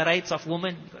salah, the rights of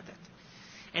woman. You got that.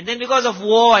 And then because of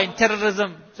war and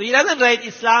terrorism, so he doesn't write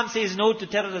Islam says no to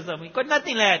terrorism. He got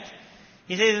nothing like that.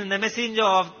 He says in the messenger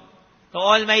of the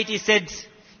Almighty said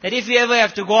that if you ever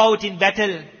have to go out in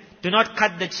battle, do not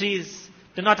cut the trees.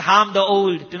 Do not harm the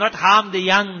old. Do not harm the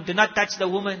young. Do not touch the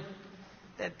woman.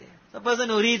 The person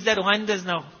who reads that wonders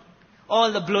now.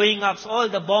 All the blowing ups, all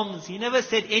the bombs. He never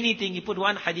said anything. He put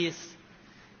one hadith.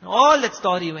 And all that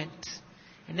story went.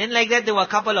 And then like that there were a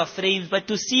couple of frames. But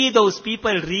to see those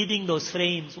people reading those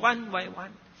frames, one by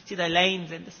one. See the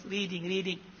lines and just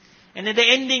reading. And at the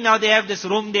ending now they have this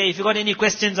room there. If you got any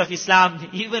questions of Islam,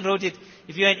 he even wrote it.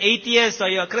 If you're an atheist or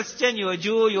you're a Christian, you're a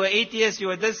Jew, you're an atheist,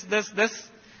 you're this.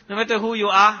 No matter who you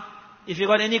are, if you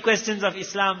got any questions of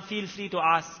Islam, feel free to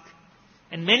ask.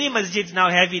 And many masjids now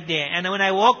have it there. And when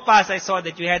I walked past, I saw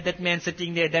that you had that man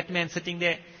sitting there, that man sitting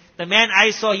there. The man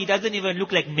I saw, he doesn't even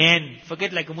look like man.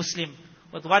 Forget like a Muslim.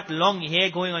 With what long hair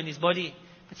going on his body.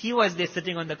 But he was there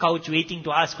sitting on the couch waiting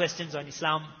to ask questions on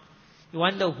Islam. You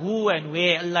wonder who and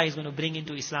where Allah is going to bring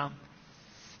into Islam.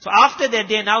 So after that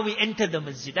day, now we enter the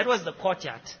masjid. That was the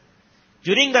courtyard.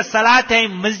 During the salah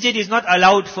time, masjid is not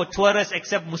allowed for tourists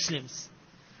except Muslims.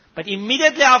 But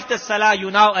immediately after salah, you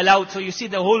now allowed. So you see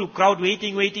the whole crowd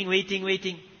waiting.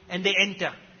 And they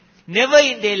enter. Never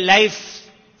in their life,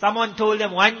 Someone told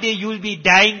them, one day you'll be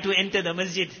dying to enter the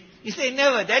masjid. He said,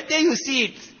 never. That day you see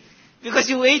it. Because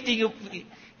you're waiting.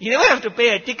 You never have to pay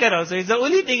a ticket also. It's the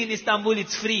only thing in Istanbul,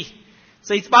 it's free.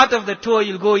 So it's part of the tour.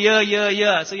 You'll go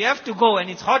here. So you have to go and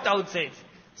it's hot outside.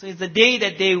 So it's the day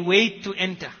that they wait to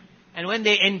enter. And when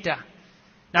they enter,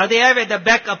 now they have at the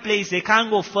back a place, they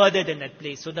can't go further than that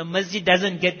place. So the masjid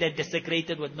doesn't get that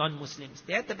desecrated with non-Muslims.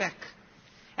 They're at the back.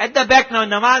 At the back now,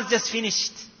 namaz just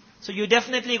finished. So you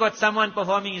definitely got someone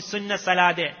performing his sunnah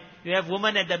salah there. You have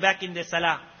women at the back in the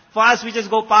salah. For us, we just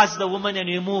go past the woman and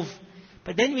we move.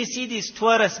 But then we see these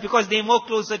tourists, because they're more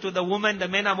closer to the woman, the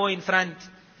men are more in front.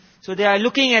 So they are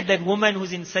looking at that woman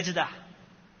who's in sajda.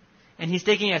 And he's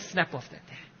taking a snap of that.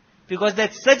 Because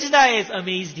that sajda has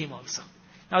amazed him also.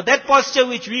 Now that posture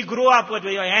which we grew up with,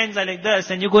 where your hands are like this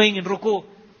and you're going in ruku.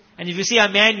 And if you see a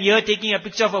man here taking a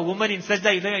picture of a woman in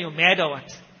sajda, you think you're mad or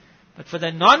what? But for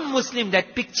the non-Muslim,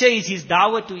 that picture is his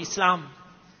dawah to Islam.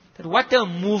 That what a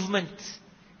movement.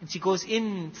 And she goes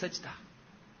in sajda.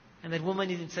 And that woman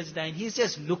is in sajda and he's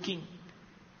just looking.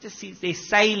 Just see, they're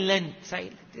silent.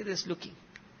 They're just looking.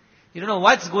 You don't know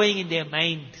what's going in their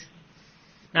mind.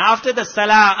 Now after the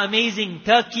salah, amazing,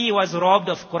 Turkey was robbed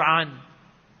of Quran.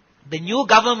 The new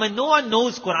government, no one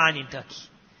knows Quran in Turkey.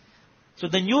 So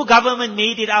the new government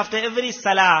made it after every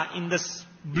salah in this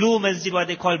blue masjid, what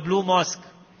they call blue mosque,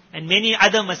 and many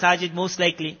other masajid most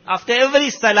likely. After every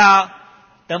salah,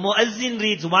 the muazzin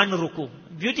reads one ruku.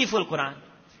 Beautiful Quran.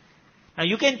 Now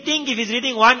you can think if he's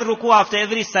reading one ruku after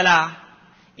every salah,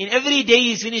 in every day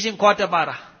he's finishing quarter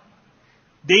para.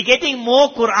 They're getting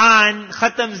more Quran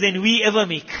khatams than we ever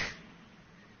make.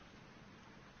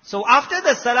 So after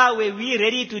the salah, where we're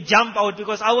ready to jump out,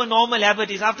 because our normal habit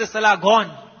is after salah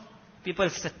gone, people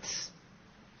sit.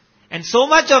 And so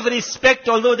much of respect,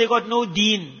 although they got no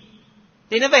deen,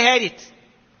 they never had it.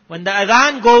 When the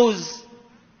adhan goes,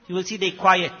 you will see they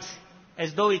quiet,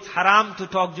 as though it's haram to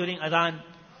talk during adhan.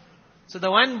 So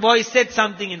the one boy said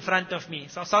something in front of me,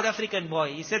 so a South African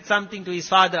boy, he said something to his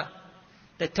father.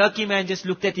 The Turkey man just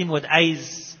looked at him with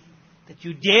eyes, that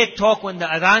you dare talk when the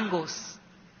adhan goes.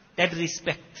 That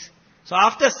respect. So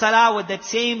after salah, with that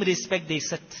same respect, they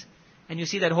sit. And you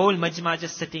see that whole majma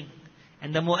just sitting.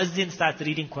 And the muazzin starts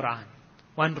reading Quran.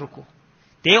 One ruku.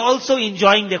 They also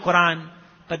enjoying the Quran.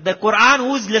 But the Quran,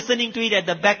 who's listening to it at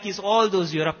the back is all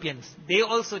those Europeans. They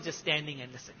also just standing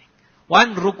and listening.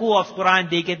 One ruku of Quran,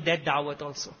 they get that dawat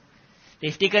also.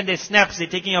 They've taken their snaps, they're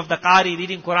taking off the qari,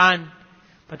 reading Quran.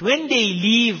 But when they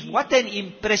leave, what an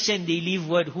impression they leave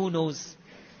with, who knows?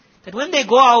 That when they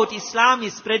go out, Islam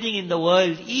is spreading in the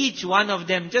world. Each one of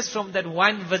them, just from that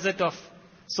one visit of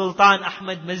Sultan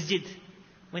Ahmad Masjid.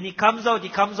 When he comes out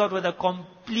with a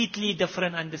completely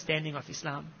different understanding of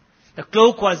Islam. The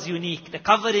cloak was unique, the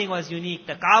covering was unique,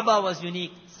 the Kaaba was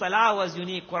unique, Salah was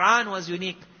unique, Quran was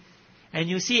unique. And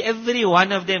you see every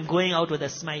one of them going out with a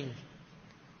smile.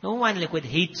 No one like with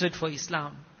hatred for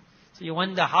Islam. So you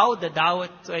wonder how the dawah.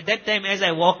 So at that time as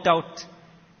I walked out,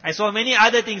 I saw many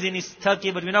other things in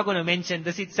Turkey, but we're not going to mention.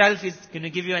 This itself is going to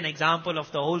give you an example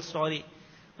of the whole story.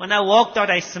 When I walked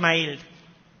out, I smiled.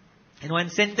 And one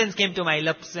sentence came to my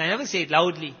lips. I never say it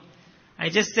loudly. I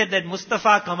just said that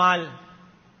Mustafa Kamal,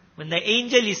 when the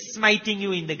angel is smiting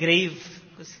you in the grave,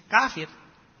 because kafir,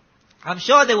 I'm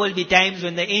sure there will be times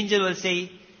when the angel will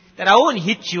say that I won't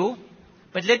hit you,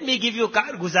 but let me give you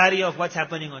karguzari of what's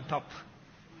happening on top.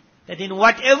 That in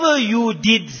whatever you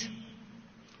did,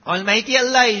 Almighty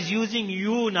Allah is using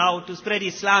you now to spread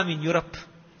Islam in Europe.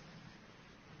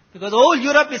 Because all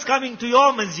Europe is coming to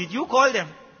your masjid. You call them.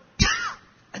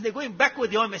 And they're going back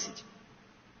with your message.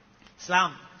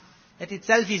 Islam. That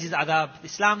itself is his adab.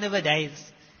 Islam never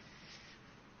dies.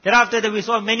 Thereafter we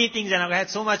saw many things and I had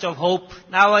so much of hope.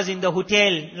 Now I was in the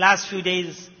hotel last few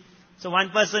days. So one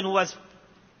person who was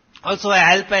also a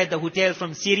helper at the hotel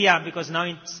from Syria, because now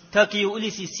in Turkey you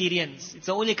only see Syrians. It's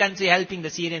the only country helping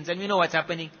the Syrians, and we know what's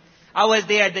happening. I was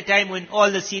there at the time when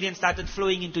all the Syrians started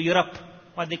flowing into Europe.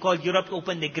 What they call Europe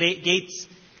opened the gates.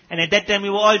 And at that time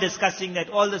we were all discussing that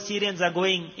all the Syrians are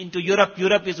going into Europe.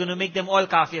 Europe is going to make them all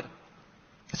kafir.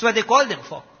 That's what they call them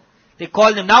for. They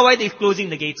call them, now why are they closing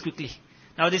the gates quickly?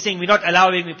 Now they're saying we're not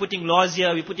allowing, we're putting laws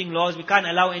here, we can't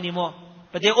allow anymore.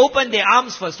 But they opened their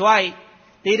arms first. Why?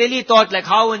 They really thought like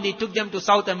how when they took them to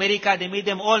South America, they made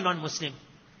them all non-Muslim.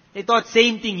 They thought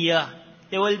same thing here.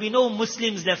 There will be no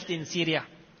Muslims left in Syria.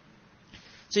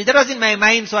 So that was in my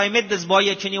mind. So I met this boy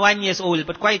at 21 years old,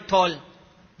 but quite tall.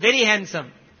 Very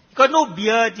handsome. He got no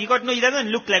beard. He doesn't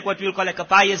look like what we would call like a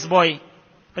pious boy.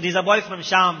 But he's a boy from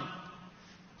Sham.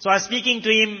 So I was speaking to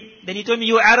him. Then he told me,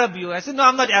 you Arab, you. I said, no,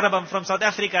 I'm not Arab. I'm from South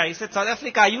Africa. He said, South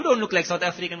Africa, you don't look like South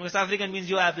African. Because South African means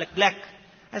you are black.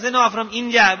 I said, no, I'm from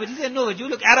India. But he said, no, but you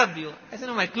look Arab, you. I said,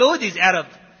 no, my clothes is Arab.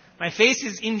 My face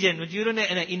is Indian, but you don't know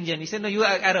Indian. He said, no, you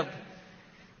are Arab.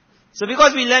 So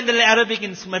because we learned a little Arabic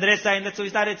in madrasa, and that's so we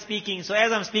started speaking. So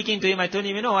as I'm speaking to him, I told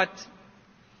him, you know what?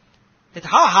 That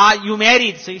how hard you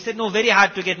married? So he said, no, very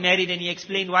hard to get married, and he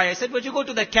explained why. I said, but you go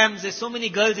to the camps, there's so many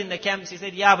girls in the camps. He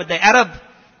said, yeah, but the Arab,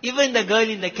 even the girl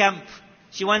in the camp,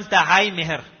 she wants the high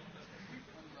meher.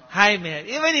 High meher.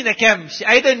 Even in the camp, she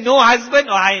either no husband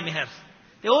or high meher.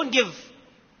 They won't give.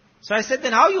 So I said,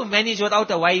 then how you manage without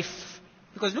a wife?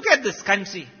 Because look at this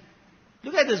country.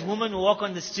 Look at this woman who walk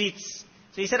on the streets.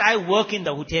 So he said, I work in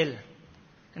the hotel.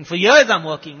 And for years I'm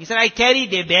working. He said, I carry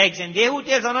their bags, and their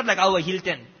hotels are not like our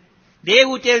Hilton. Their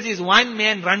hotels is one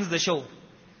man runs the show.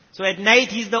 So at night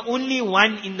he's the only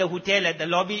one in the hotel at the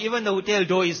lobby. Even the hotel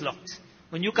door is locked.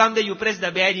 When you come there, you press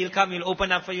the bell, he'll come, he'll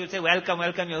open up for you, he'll say, welcome,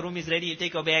 welcome, your room is ready, you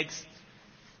take your bags.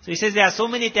 So he says, there are so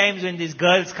many times when these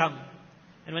girls come.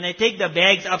 And when I take the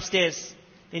bags upstairs,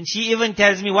 then she even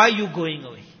tells me, why are you going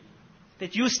away?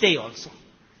 That you stay also.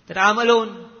 That I'm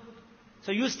alone.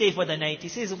 So you stay for the night. He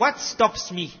says, what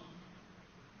stops me?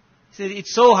 He says,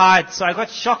 it's so hard. So I got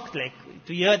shocked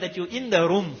to hear that you're in the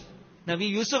room. Nabi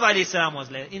Yusuf alayhi salam was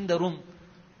in the room.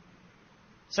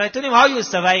 So I told him, how you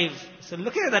survive? So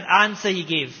look at that answer he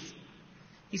gave.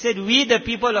 He said, we the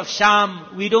people of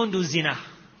Sham, we don't do zina.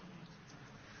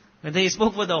 Whether he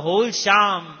spoke for the whole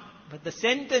Sham, but the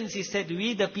sentence he said,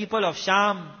 we the people of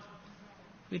Sham,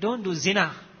 we don't do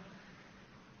zina.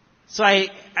 So I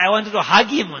wanted to hug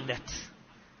him on that.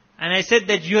 And I said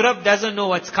that Europe doesn't know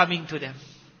what's coming to them.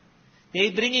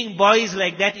 They're bringing boys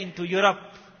like that into Europe,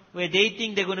 where they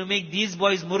think they're going to make these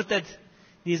boys murtad.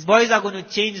 These boys are going to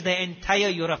change the entire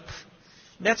Europe.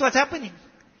 That's what's happening.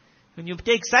 When you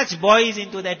take such boys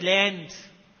into that land,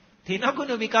 they're not going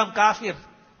to become kafir.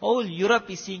 Whole Europe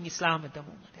is seeing Islam at the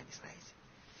moment. That is rising.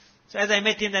 So as I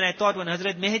met him, then I thought when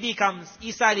Hazrat Mehdi comes,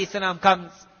 Isa alayhi salam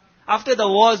comes, after the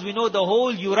wars, we know the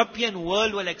whole European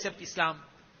world will accept Islam.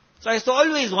 So I used to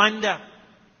always wonder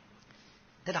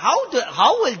that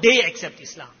how will they accept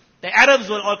Islam? The Arabs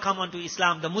will all come onto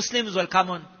Islam, the Muslims will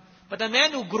come on. But a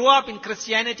man who grew up in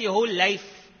Christianity whole life,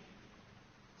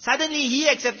 suddenly he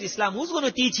accepts Islam. Who's going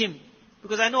to teach him?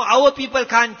 Because I know our people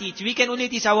can't teach. We can only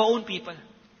teach our own people.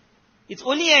 It's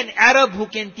only an Arab who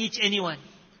can teach anyone.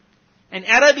 An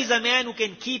Arab is a man who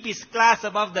can keep his class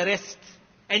above the rest.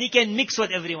 And he can mix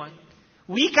with everyone.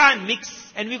 We can't mix,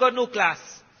 and we got no class.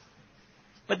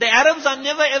 But the Arabs are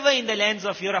never ever in the lands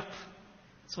of Europe.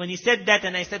 So when he said that,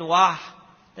 and I said, wow,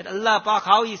 that Allah Pak,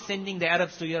 how He is sending the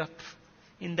Arabs to Europe.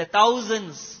 In the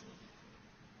thousands.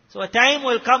 So a time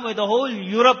will come where the whole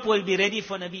Europe will be ready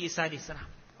for Nabi Isa alayhi salam.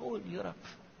 Whole Europe.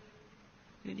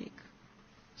 Unique.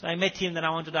 So I met him, then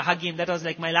I wanted to hug him. That was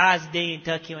like my last day in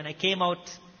Turkey. When I came out,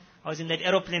 I was in that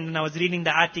aeroplane and I was reading the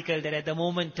article that at the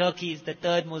moment Turkey is the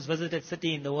third most visited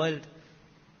city in the world.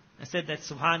 I said that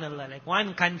subhanallah, like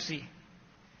one country.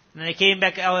 And I came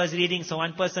back, I was reading, so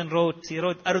one person wrote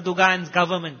Erdogan's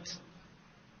government.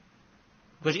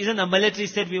 Because isn't the military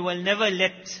said we will never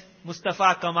let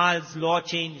Mustafa Kemal's law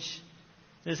change.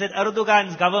 They said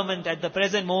Erdogan's government at the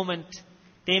present moment,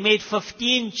 they made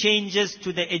 15 changes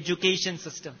to the education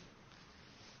system.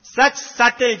 Such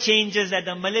subtle changes that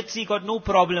the military got no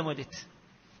problem with it.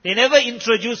 They never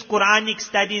introduced Quranic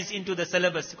studies into the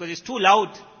syllabus because it's too loud.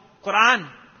 Quran.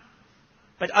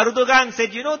 But Erdogan said,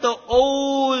 the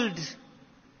old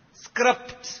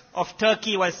script of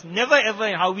Turkey was never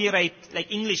ever how we write,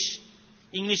 like English.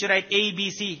 English you write A, B,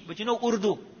 C. But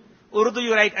Urdu. Urdu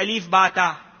you write Alif, Ba,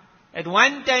 Ta. At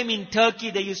one time in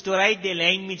Turkey they used to write their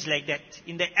language like that.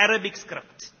 In the Arabic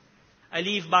script.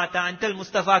 Alif, Ba, Ta. Until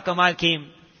Mustafa Kemal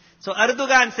came. So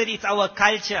Erdogan said it's our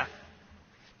culture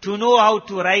to know how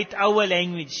to write our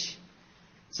language.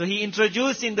 So he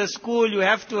introduced in the school, you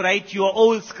have to write your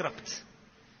old script.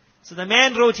 So the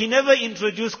man wrote, he never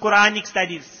introduced Quranic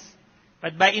studies.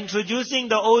 But by introducing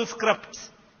the old script,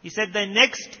 he said the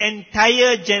next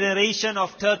entire generation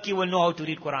of Turkey will know how to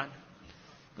read Quran.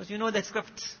 Because you know that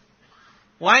script.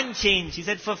 One change, he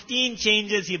said 15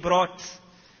 changes he brought.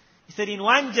 He said in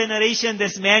one generation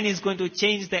this man is going to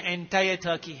change the entire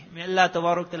Turkey. May Allah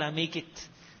Tabarak Ta'ala make it.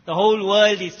 The whole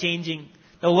world is changing.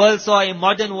 The world saw a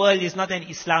modern world is not an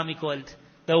Islamic world.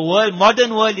 The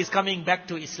modern world is coming back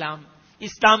to Islam.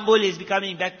 Istanbul is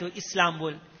becoming back to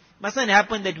Islambul. Mustn't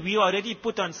happen that we already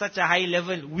put on such a high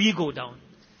level, we go down.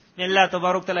 May Allah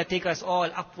Tabarak Ta'ala take us all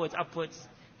upwards.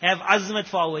 Have azmat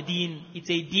for our deen. It's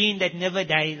a deen that never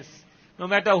dies. No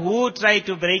matter who try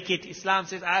to break it, Islam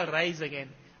says, I'll rise again.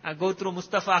 I'll go through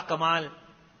Mustafa Kemal.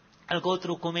 I'll go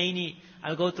through Khomeini.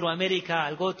 I'll go through America.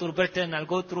 I'll go through Britain. I'll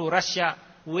go through Russia.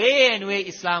 where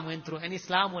Islam went through, and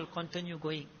Islam will continue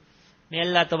going. May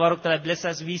Allah Tabarak Ta'ala bless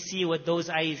us. We see with those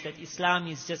eyes that Islam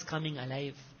is just coming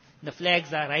alive. The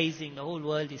flags are rising, the whole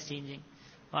world is changing.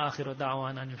 وآخر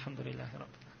دعوانا الحمد لله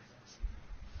رب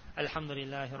الحمد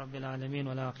لله رب العالمين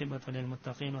والعاقبة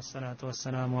للمتقين والصلاة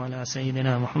والسلام على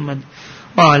سيدنا محمد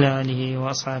وعلى آله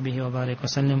وأصحابه وبارك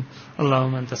وسلم.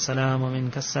 اللهم أنت السلام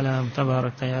ومنك السلام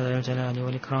تبارك يا ذا الجلال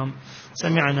والإكرام.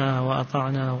 سمعنا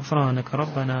وأطعنا غفرانك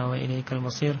ربنا وإليك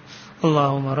المصير.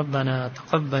 اللهم ربنا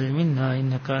تقبل منا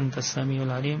إنك أنت السميع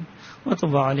العليم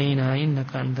وتب علينا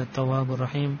إنك أنت التواب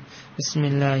الرحيم. بسم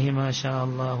الله ما شاء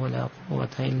الله لا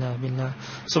قوة إلا بالله.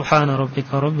 سبحان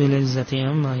ربك رب العزة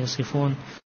عما يصفون